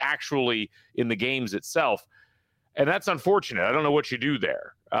happening actually in the games itself, and that's unfortunate. I don't know what you do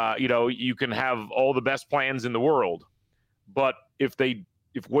there. You can have all the best plans in the world, but if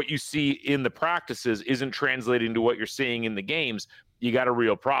what you see in the practices isn't translating to what you're seeing in the games, you got a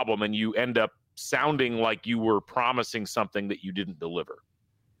real problem, and you end up sounding like you were promising something that you didn't deliver.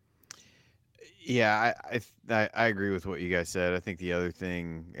 Yeah, I agree with what you guys said. I think the other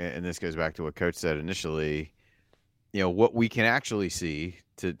thing, and this goes back to what Coach said initially, what we can actually see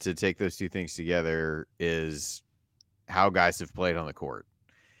to take those two things together is how guys have played on the court.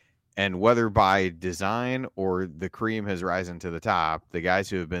 And whether by design or the cream has risen to the top, the guys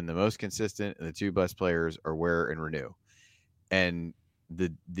who have been the most consistent and the two best players are Ware and Renew. And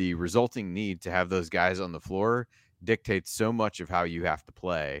the resulting need to have those guys on the floor dictates so much of how you have to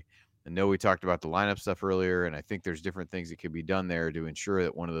play. I know we talked about the lineup stuff earlier, and I think there's different things that could be done there to ensure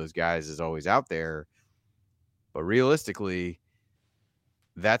that one of those guys is always out there. But realistically,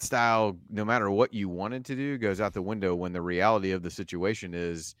 that style, no matter what you wanted to do, goes out the window when the reality of the situation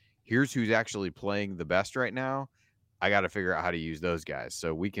is here's who's actually playing the best right now. I got to figure out how to use those guys.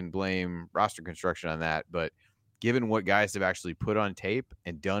 So we can blame roster construction on that. But given what guys have actually put on tape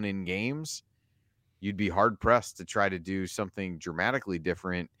and done in games, you'd be hard pressed to try to do something dramatically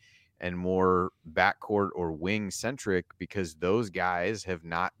different and more backcourt or wing centric, because those guys have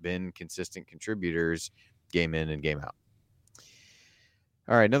not been consistent contributors game in and game out.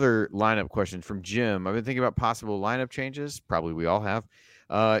 All right, another lineup question from Jim. I've been thinking about possible lineup changes. Probably we all have.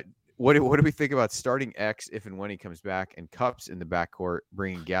 What do we think about starting X if and when he comes back, and Cups in the backcourt,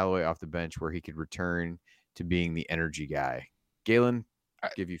 bringing Galloway off the bench where he could return to being the energy guy? Galen,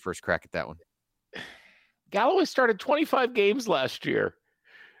 I'll give you first crack at that one. Galloway started 25 games last year.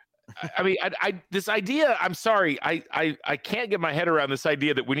 I mean, this idea, I'm sorry, I can't get my head around this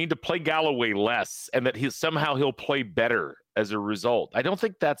idea that we need to play Galloway less and that he'll play better as a result. I don't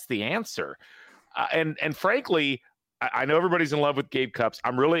think that's the answer. And frankly, I know everybody's in love with Gabe Cupps.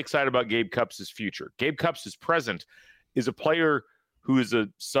 I'm really excited about Gabe Cupps' future. Gabe Cupps' present is a player who is a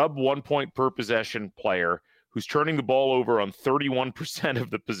sub 1 point per possession player who's turning the ball over on 31% of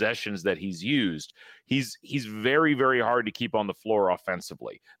the possessions that he's used. He's very, very hard to keep on the floor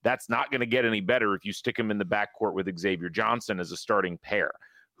offensively. That's not going to get any better if you stick him in the backcourt with Xavier Johnson as a starting pair.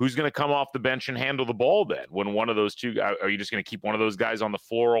 Who's going to come off the bench and handle the ball then? When one of those two, are you just going to keep one of those guys on the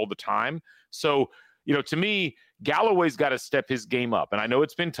floor all the time? So, to me, Galloway's got to step his game up. And I know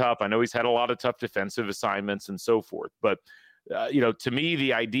it's been tough. I know he's had a lot of tough defensive assignments and so forth. But, to me,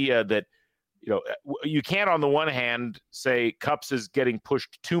 the idea that, you can't on the one hand say Cupps is getting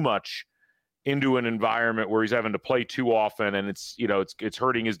pushed too much into an environment where he's having to play too often and it's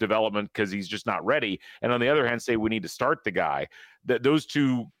hurting his development because he's just not ready. And on the other hand, say we need to start the guy. That those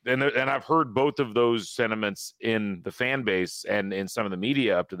two, and I've heard both of those sentiments in the fan base and in some of the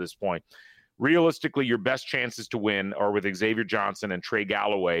media up to this point. Realistically, your best chances to win are with Xavier Johnson and Trey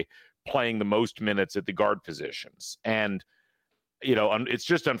Galloway playing the most minutes at the guard positions. And it's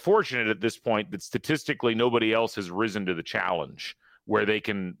just unfortunate at this point that statistically nobody else has risen to the challenge where they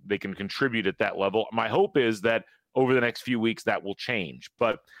can contribute at that level. My hope is that over the next few weeks that will change.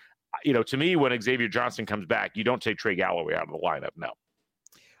 But, to me, when Xavier Johnson comes back, you don't take Trey Galloway out of the lineup. No.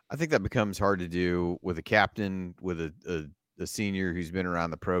 I think that becomes hard to do with a captain, with a senior who's been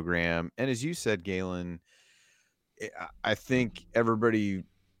around the program. And as you said, Galen, I think everybody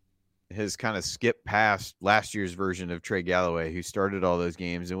has kind of skipped past last year's version of Trey Galloway, who started all those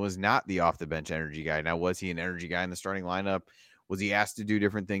games and was not the off the bench energy guy. Now, was he an energy guy in the starting lineup? Was he asked to do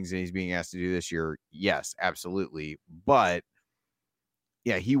different things than he's being asked to do this year? Yes, absolutely. But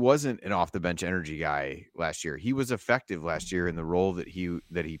yeah, he wasn't an off the bench energy guy last year. He was effective last year in the role that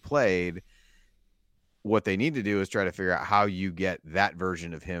he played. What they need to do is try to figure out how you get that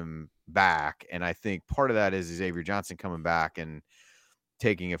version of him back. And I think part of that is Xavier Johnson coming back and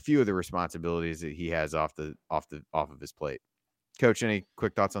taking a few of the responsibilities that he has off of his plate. Coach, any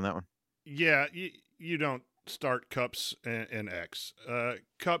quick thoughts on that one? Yeah, you don't start Cupps and X.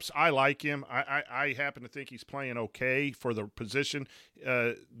 Cupps, I like him. I happen to think he's playing okay for the position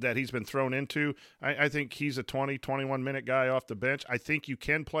that he's been thrown into. I think he's a 20, 21-minute guy off the bench. I think you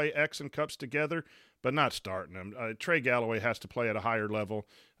can play X and Cupps together, but not starting them. Trey Galloway has to play at a higher level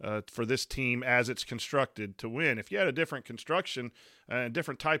for this team as it's constructed to win. If you had a different construction, a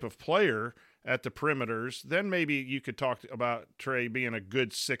different type of player at the perimeters, then maybe you could talk about Trey being a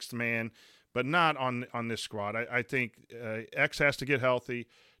good sixth man, but not on this squad. I think X has to get healthy.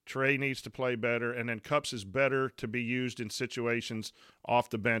 Trey needs to play better, and then Cupps is better to be used in situations off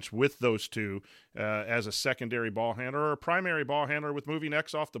the bench with those two as a secondary ball handler or a primary ball handler with moving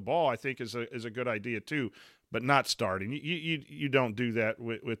X off the ball. I think is a good idea too, but not starting. You don't do that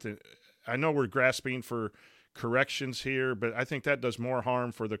with it. I know we're grasping for corrections here, but I think that does more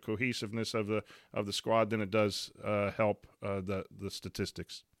harm for the cohesiveness of the squad than it does help the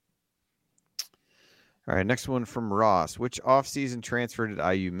statistics. All right, next one from Ross. Which offseason transfer did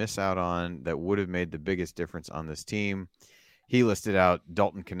IU miss out on that would have made the biggest difference on this team? He listed out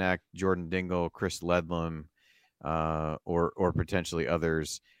Dalton Connect, Jordan Dingle, Chris Ledlam, or potentially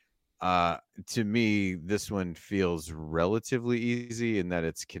others. To me, this one feels relatively easy in that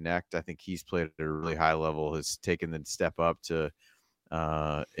it's Connect. I think he's played at a really high level, has taken the step up to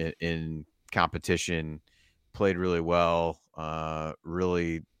in competition, played really well,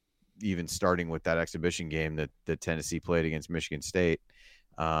 really even starting with that exhibition game that Tennessee played against Michigan State,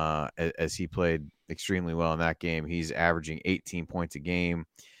 as he played extremely well in that game. He's averaging 18 points a game,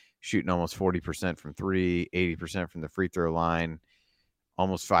 shooting almost 40% from three, 80% from the free throw line,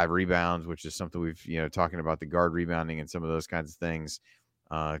 almost 5 rebounds, which is something we've, talking about the guard rebounding and some of those kinds of things,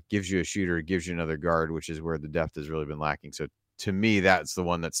 gives you a shooter, gives you another guard, which is where the depth has really been lacking. So to me, that's the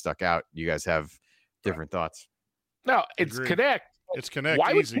one that stuck out. You guys have different thoughts. No, it's Agreed. Connect. It's Connect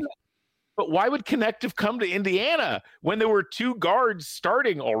easy. But why would Connect have come to Indiana when there were 2 guards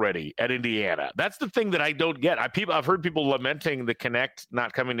starting already at Indiana? That's the thing that I don't get. I've heard people lamenting the Connect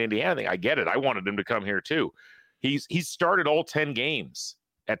not coming to Indiana thing. I get it. I wanted him to come here too. He's started all 10 games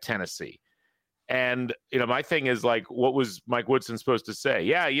at Tennessee. And, my thing is like, what was Mike Woodson supposed to say?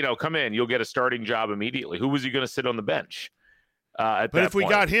 Yeah, come in, you'll get a starting job immediately. Who was he going to sit on the bench? But if we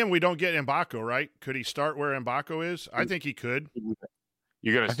got him, we don't get Mbako, right? Could he start where Mbako is? I think he could.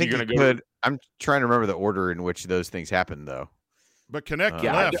 I think he could. I'm trying to remember the order in which those things happened, though. But Connect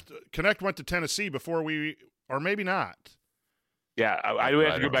left. Connect went to Tennessee before or maybe not. Yeah, I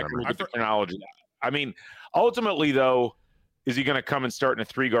have to go back and look at the chronology. I mean, ultimately, though, is he going to come and start in a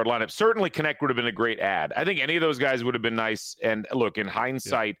 3-guard lineup? Certainly, Connect would have been a great ad. I think any of those guys would have been nice. And look, in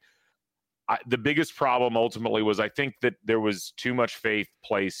hindsight, the biggest problem ultimately was I think that there was too much faith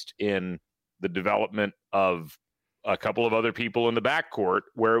placed in the development of a couple of other people in the backcourt,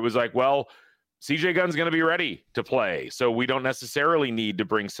 where it was like, well, CJ Gunn's going to be ready to play, so we don't necessarily need to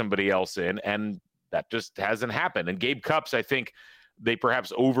bring somebody else in, and that just hasn't happened. And Gabe Cupps, I think they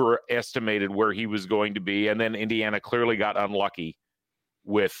perhaps overestimated where he was going to be, and then Indiana clearly got unlucky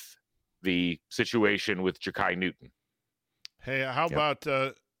with the situation with Ja'Kai Newton. Hey, how about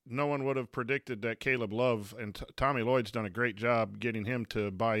no one would have predicted that Caleb Love and Tommy Lloyd's done a great job getting him to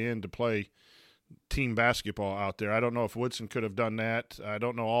buy in to play team basketball out there. I don't know if Woodson could have done that. I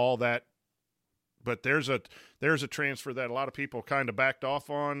don't know all that, but there's a transfer that a lot of people kind of backed off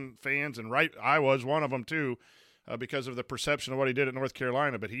on, fans, and I was one of them too, because of the perception of what he did at North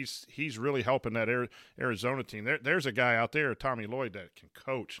Carolina. But he's really helping that Arizona team. There's a guy out there, Tommy Lloyd, that can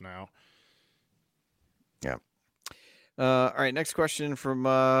coach now. Yeah. All right. Next question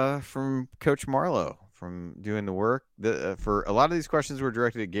from Coach Marlowe. From doing the work. For a lot of these questions were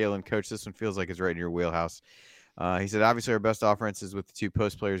directed at Galen. Coach, this one feels like it's right in your wheelhouse. He said, obviously our best offense is with the 2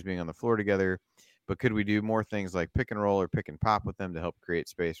 post players being on the floor together, but could we do more things like pick and roll or pick and pop with them to help create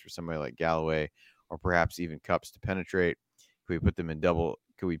space for somebody like Galloway or perhaps even Cupps to penetrate? Could we put them in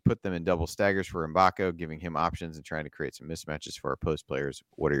double staggers for Mbako, giving him options and trying to create some mismatches for our post players?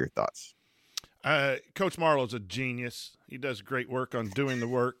 What are your thoughts? Coach Marlowe's a genius. He does great work on doing the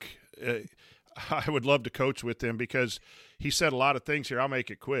work. I would love to coach with him because he said a lot of things here. I'll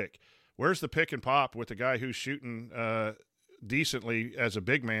make it quick. Where's the pick and pop with the guy who's shooting decently as a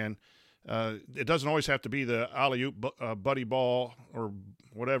big man? It doesn't always have to be the alley-oop buddy ball or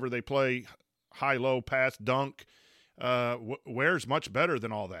whatever they play, high-low pass, dunk. Ware's much better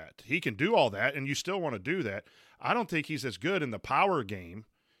than all that. He can do all that, and you still want to do that. I don't think he's as good in the power game.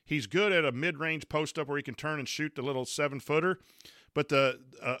 He's good at a mid-range post-up where he can turn and shoot the little 7-footer. But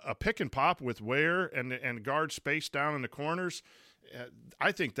a pick and pop with Ware and guard space down in the corners,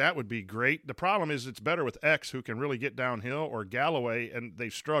 I think that would be great. The problem is it's better with X, who can really get downhill, or Galloway, and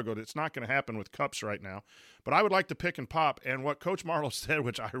they've struggled. It's not going to happen with Cupps right now. But I would like to pick and pop. And what Coach Marlowe said,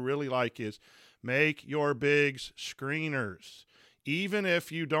 which I really like, is make your bigs screeners. Even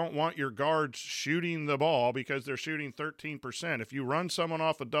if you don't want your guards shooting the ball because they're shooting 13%, if you run someone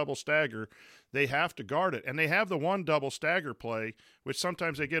off a double stagger, they have to guard it. And they have the one double stagger play, which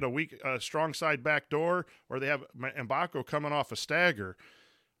sometimes they get a strong side back door, or they have Mbako coming off a stagger.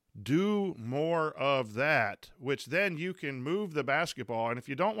 Do more of that, which then you can move the basketball. And if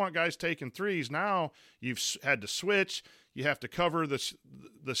you don't want guys taking threes, now you've had to switch. You have to cover the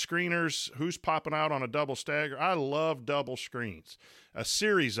screeners, who's popping out on a double stagger. I love double screens, a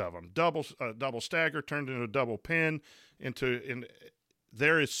series of them. Double stagger turned into a double pin.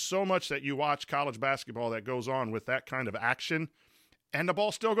 There is so much that you watch college basketball that goes on with that kind of action, and the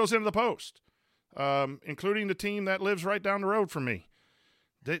ball still goes into the post, including the team that lives right down the road from me.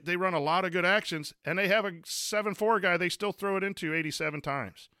 They run a lot of good actions, and they have a 7-4 guy they still throw it into 87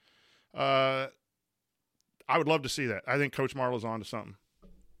 times. I would love to see that. I think Coach Marlowe's on to something.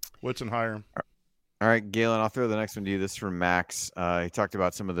 Woodson, hire him. All right, Galen, I'll throw the next one to you. This is from Max. He talked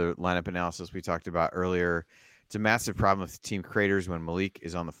about some of the lineup analysis we talked about earlier. It's a massive problem with team creators when Malik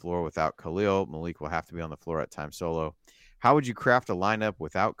is on the floor without Khalil. Malik will have to be on the floor at times solo. How would you craft a lineup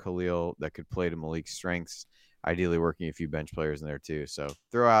without Khalil that could play to Malik's strengths, ideally working a few bench players in there too? So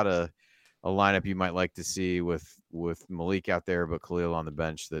throw out a lineup you might like to see with Malik out there, but Khalil on the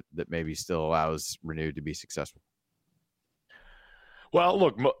bench that maybe still allows Renewed to be successful. Well,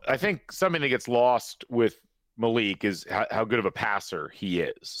 look, I think something that gets lost with Malik is how good of a passer he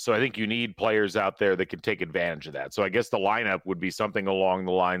is. So I think you need players out there that can take advantage of that. So I guess the lineup would be something along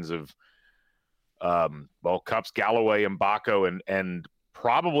the lines of, Cupps, Galloway, Mbako, and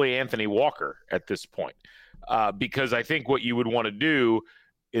probably Anthony Walker at this point. because I think what you would want to do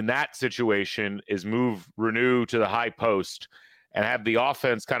in that situation is move Renew to the high post and have the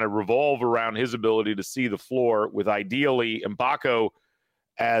offense kind of revolve around his ability to see the floor, with ideally Mbako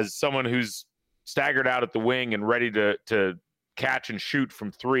as someone who's staggered out at the wing and ready to catch and shoot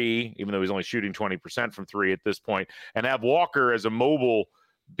from three, even though he's only shooting 20% from three at this point, and have Walker as a mobile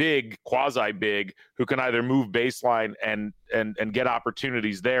big, quasi big, who can either move baseline and get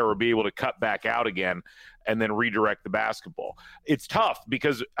opportunities there, or be able to cut back out again and then redirect the basketball. It's tough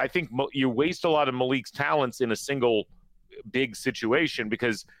because I think you waste a lot of Malik's talents in a single big situation,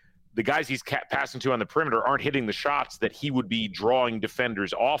 because the guys he's passing to on the perimeter aren't hitting the shots that he would be drawing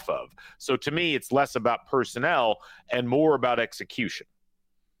defenders off of. So to me, it's less about personnel and more about execution.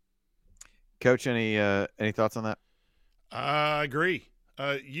 Coach, any thoughts on that? I agree.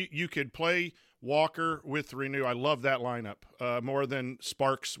 You could play Walker with Renew. I love that lineup more than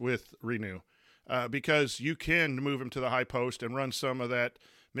Sparks with Renew, because you can move him to the high post and run some of that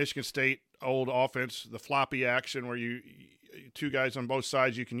Michigan State old offense, the floppy action where you two guys on both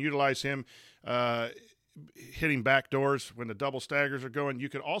sides. You can utilize him hitting back doors when the double staggers are going. You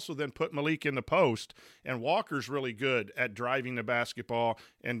could also then put Malik in the post, and Walker's really good at driving the basketball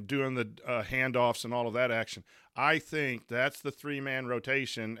and doing the handoffs and all of that action. I think that's the three-man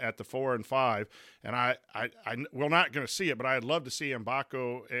rotation at the 4 and 5, and we're not going to see it, but I'd love to see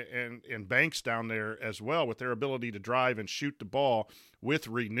Mbako and Banks down there as well, with their ability to drive and shoot the ball with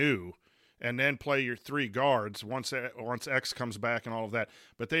Renew, and then play your three guards once X comes back and all of that.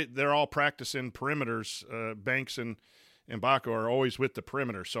 But they're all practicing perimeters. Banks and Mbako are always with the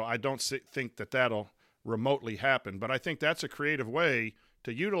perimeter, so I don't think that'll remotely happen. But I think that's a creative way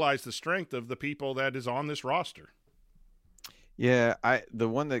to utilize the strength of the people that is on this roster. Yeah, the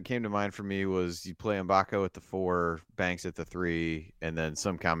one that came to mind for me was you play Mbako at the 4, Banks at the 3, and then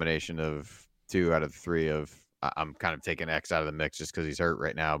some combination of 2 out of the 3 of I'm kind of taking X out of the mix just because he's hurt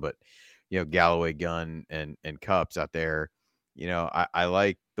right now, but Galloway, Gunn, and Cups out there. I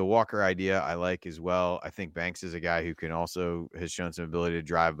like the Walker idea. I like as well. I think Banks is a guy who has shown some ability to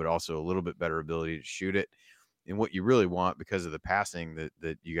drive, but also a little bit better ability to shoot it. And what you really want, because of the passing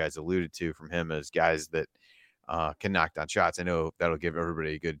that you guys alluded to from him, is guys that can knock down shots. I know that'll give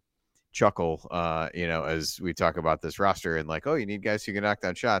everybody a good chuckle, as we talk about this roster and like, oh, you need guys who can knock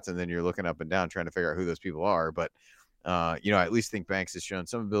down shots. And then you're looking up and down trying to figure out who those people are. But I at least think Banks has shown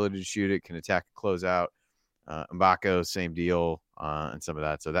some ability to shoot it, can attack a closeout. Mbako, same deal, and some of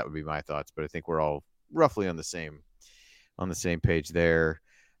that. So that would be my thoughts. But I think we're all roughly on the same page there.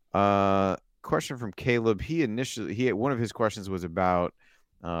 Question from Caleb. One of his questions was about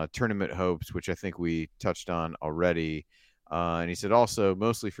tournament hopes, which I think we touched on already. And he said also,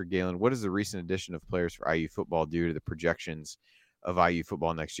 mostly for Galen, what does the recent addition of players for IU football do to the projections of IU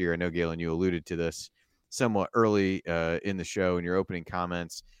football next year? I know, Galen, you alluded to this somewhat early in the show in your opening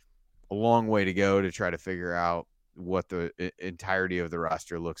comments. A long way to go to try to figure out what the entirety of the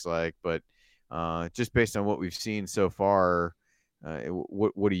roster looks like. But just based on what we've seen so far,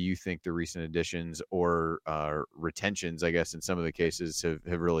 what do you think the recent additions or retentions, I guess, in some of the cases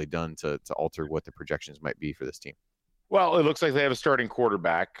have really done to alter what the projections might be for this team? Well, it looks like they have a starting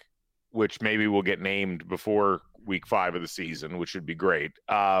quarterback, which maybe will get named before week 5 of the season, which would be great.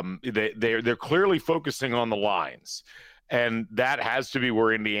 They're clearly focusing on the lines, and that has to be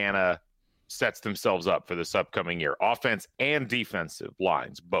where Indiana sets themselves up for this upcoming year, offense and defensive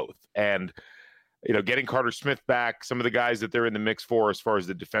lines, both. And getting Carter Smith back, some of the guys that they're in the mix for as far as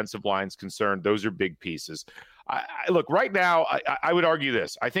the defensive line's concerned, those are big pieces. Look, right now, I would argue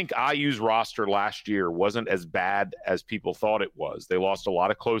this. I think IU's roster last year wasn't as bad as people thought it was. They lost a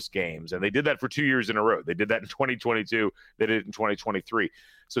lot of close games, and they did that for 2 years in a row. They did that in 2022. They did it in 2023.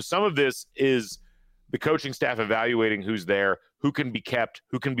 So some of this is the coaching staff evaluating who's there, who can be kept,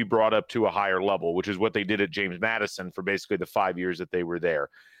 who can be brought up to a higher level, which is what they did at James Madison for basically the 5 years that they were there.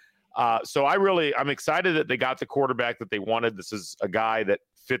 So I'm excited that they got the quarterback that they wanted. This is a guy that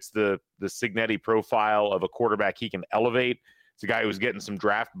fits the Cignetti profile of a quarterback he can elevate. It's a guy who was getting some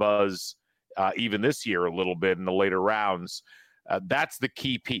draft buzz even this year a little bit in the later rounds. That's the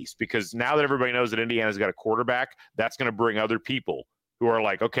key piece, because now that everybody knows that Indiana's got a quarterback, that's going to bring other people who are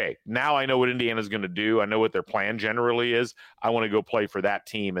like, okay, now I know what Indiana's going to do. I know what their plan generally is. I want to go play for that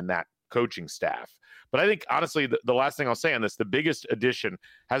team and that coaching staff. But I think, honestly, the last thing I'll say on this, the biggest addition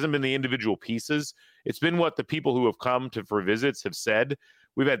hasn't been the individual pieces. It's been what the people who have come for visits have said.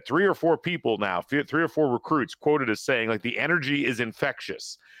 We've had 3 or 4 people now, 3 or 4 recruits quoted as saying, like, the energy is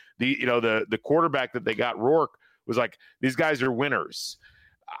infectious. The quarterback that they got, Rourke, was like, these guys are winners.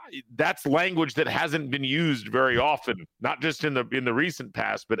 that's language that hasn't been used very often, not just in the recent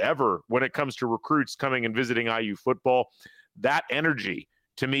past, but ever when it comes to recruits coming and visiting IU football. That energy,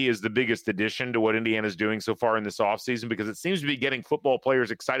 to me, is the biggest addition to what Indiana's doing so far in this offseason, because it seems to be getting football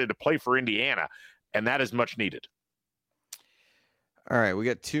players excited to play for Indiana, and that is much needed. All right, we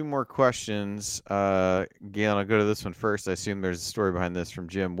got 2 more questions. Galen, I'll go to this one first. I assume there's a story behind this from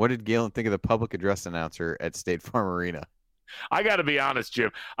Jim. What did Galen think of the public address announcer at State Farm Arena? I got to be honest,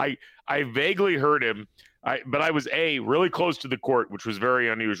 Jim. I vaguely heard him, but I was really close to the court, which was very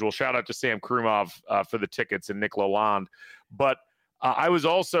unusual. Shout out to Sam Krumov for the tickets and Nick Lalonde. But I was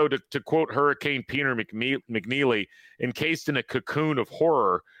also, to quote Hurricane Peter McNeely, encased in a cocoon of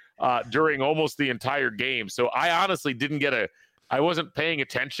horror during almost the entire game. So I honestly I wasn't paying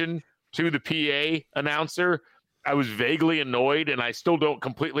attention to the PA announcer. I was vaguely annoyed, and I still don't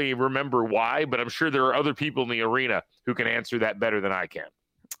completely remember why, but I'm sure there are other people in the arena who can answer that better than I can.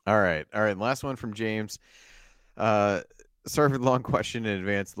 All right. Last one from James. Sorry for the long question in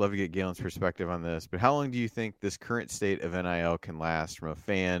advance. Love to get Galen's perspective on this, but how long do you think this current state of NIL can last from a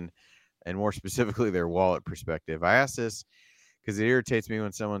fan and more specifically their wallet perspective? I ask this because it irritates me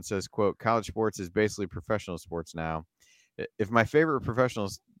when someone says, quote, college sports is basically professional sports now. If my favorite professional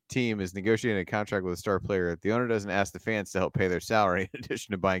team is negotiating a contract with a star player, the owner doesn't ask the fans to help pay their salary in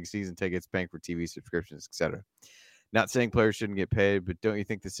addition to buying season tickets, paying for TV subscriptions, etc. Not saying players shouldn't get paid, but don't you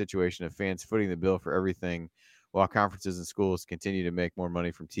think the situation of fans footing the bill for everything while conferences and schools continue to make more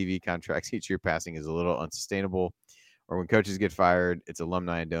money from TV contracts each year passing is a little unsustainable? Or when coaches get fired, it's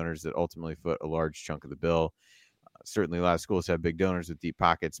alumni and donors that ultimately foot a large chunk of the bill. Certainly a lot of schools have big donors with deep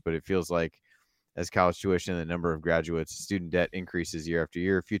pockets, but it feels like as college tuition and the number of graduates, student debt increases year after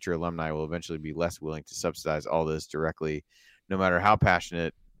year, future alumni will eventually be less willing to subsidize all this directly, no matter how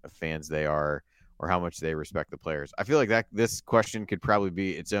passionate of fans they are or how much they respect the players. I feel like this question could probably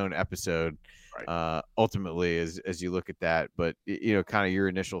be its own episode, right, ultimately, as you look at that. But, kind of your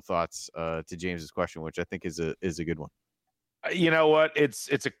initial thoughts to James's question, which I think is a good one. You know what? It's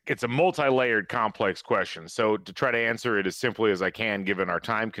a multi-layered, complex question. So to try to answer it as simply as I can, given our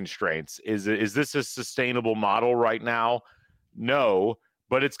time constraints, is this a sustainable model right now? No,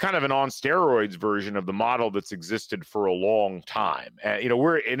 but it's kind of an on steroids version of the model that's existed for a long time.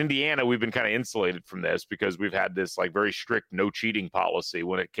 We're in Indiana. We've been kind of insulated from this because we've had this very strict no cheating policy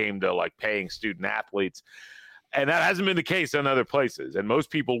when it came to paying student athletes, and that hasn't been the case in other places. And most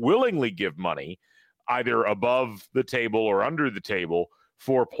people willingly give money, either above the table or under the table,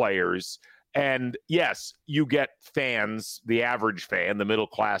 for players. And yes, you get fans, the average fan, the middle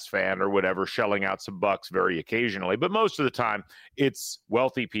class fan or whatever, shelling out some bucks very occasionally. But most of the time, it's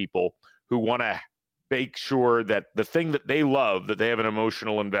wealthy people who want to make sure that the thing that they love, that they have an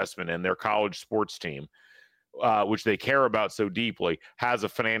emotional investment in, their college sports team, which they care about so deeply, has a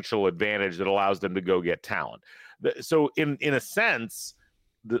financial advantage that allows them to go get talent. So in a sense,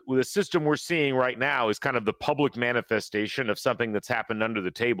 the system we're seeing right now is kind of the public manifestation of something that's happened under the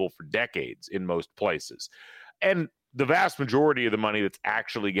table for decades in most places. And the vast majority of the money that's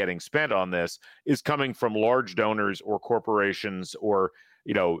actually getting spent on this is coming from large donors or corporations or,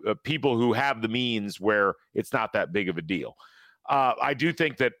 people who have the means where it's not that big of a deal. I do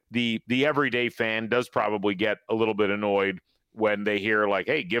think that the everyday fan does probably get a little bit annoyed when they hear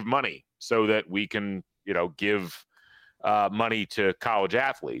hey, give money so that we can, give money to college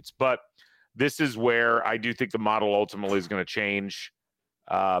athletes. But this is where I do think the model ultimately is going to change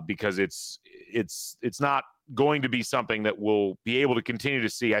because it's not going to be something that we'll be able to continue to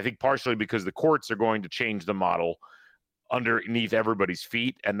see. I think partially because the courts are going to change the model underneath everybody's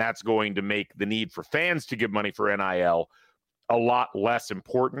feet, and that's going to make the need for fans to give money for NIL a lot less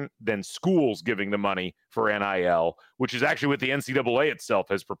important than schools giving the money for NIL, which is actually what the NCAA itself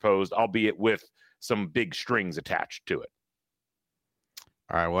has proposed, albeit with some big strings attached to it.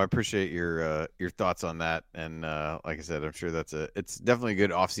 All right. Well, I appreciate your thoughts on that. And like I said, I'm sure it's definitely a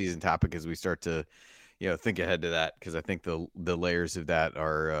good off-season topic as we start to, think ahead to that, because I think the layers of that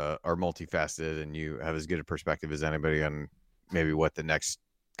are multifaceted, and you have as good a perspective as anybody on maybe what the next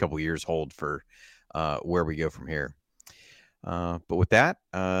couple years hold for where we go from here. But with that,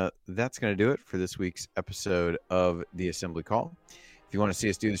 that's going to do it for this week's episode of The Assembly Call. If you want to see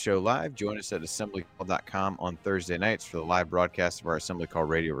us do the show live, join us at assemblycall.com on Thursday nights for the live broadcast of our Assembly Call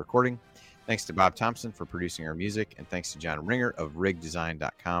radio recording. Thanks to Bob Thompson for producing our music, and thanks to John Ringer of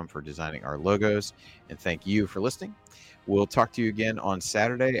rigdesign.com for designing our logos. And thank you for listening. We'll talk to you again on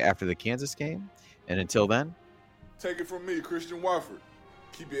Saturday after the Kansas game. And until then, take it from me, Christian Wofford.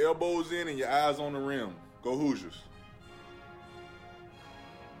 Keep your elbows in and your eyes on the rim. Go Hoosiers.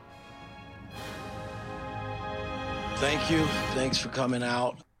 Thank you. Thanks for coming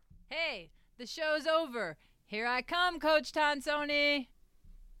out. Hey, the show's over. Here I come, Coach Tonsoni.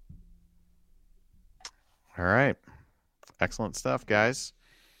 All right. Excellent stuff, guys.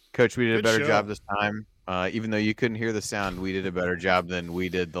 Coach, we did a better job this time. Even though you couldn't hear the sound, we did a better job than we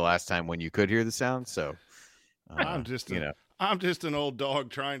did the last time when you could hear the sound. So I'm just an old dog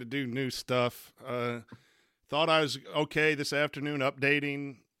trying to do new stuff. Thought I was okay this afternoon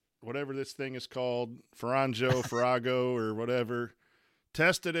updating whatever this thing is called, Farrago or whatever.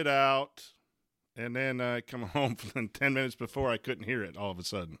 Tested it out, and then I come home 10 minutes before I couldn't hear it all of a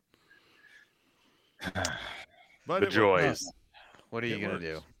sudden. But the joys. What are you going to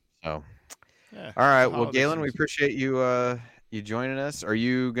do? So, yeah, all right. Well, Galen, we appreciate you you joining us. Are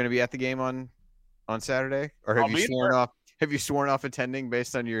you going to be at the game on Saturday, or have you sworn off attending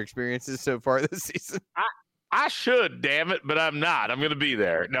based on your experiences so far this season? I should, damn it, but I'm not. I'm going to be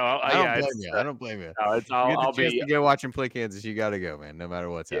there. No, I don't blame you. No, I'll be. To go watch him play Kansas. You got to go, man. No matter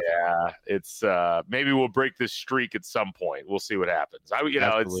what's happening. Yeah, it's maybe we'll break this streak at some point. We'll see what happens.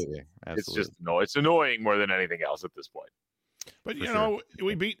 Absolutely. It's just it's annoying more than anything else at this point. But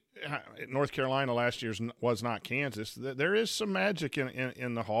we beat North Carolina last year. Was not Kansas. There is some magic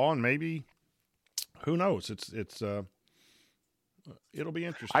in the hall, and maybe who knows? It'll be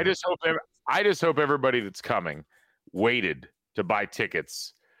interesting. I just hope everybody that's coming waited to buy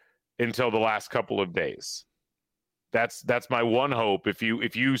tickets until the last couple of days. That's my one hope. If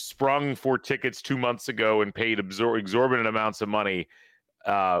you sprung for tickets 2 months ago and paid exorbitant amounts of money,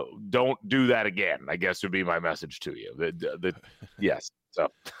 don't do that again, I guess would be my message to you. Yes. So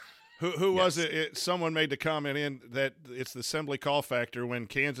who was it? Someone made the comment in that it's the assembly call factor when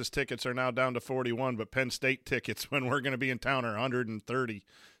Kansas tickets are now down to 41, but Penn State tickets when we're going to be in town are 130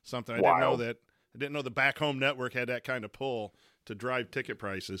 something. I didn't know the Back Home Network had that kind of pull to drive ticket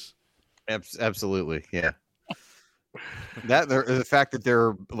prices. Absolutely. Yeah. The fact that there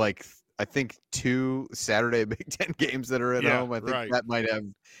are I think 2 Saturday Big Ten games that are at home. I think that might have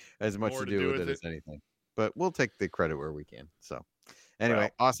as much to do with it as anything. But we'll take the credit where we can. So anyway,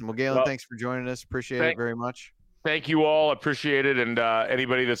 awesome. Well, Galen, thanks for joining us. Appreciate it very much. Thank you all. Appreciate it. And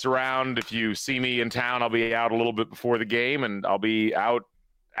anybody that's around, if you see me in town, I'll be out a little bit before the game, and I'll be out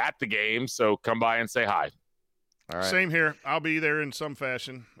at the game. So come by and say hi. All right. Same here. I'll be there in some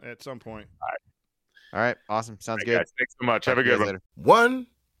fashion at some point. All right. Awesome. Sounds good. Guys, thanks so much. Have a good one. Later. 1,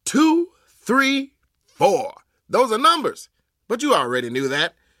 2, 3, 4. Those are numbers, but you already knew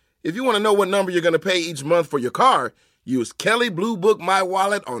that. If you want to know what number you're going to pay each month for your car, use Kelley Blue Book My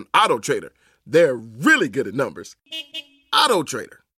Wallet on AutoTrader. They're really good at numbers. AutoTrader.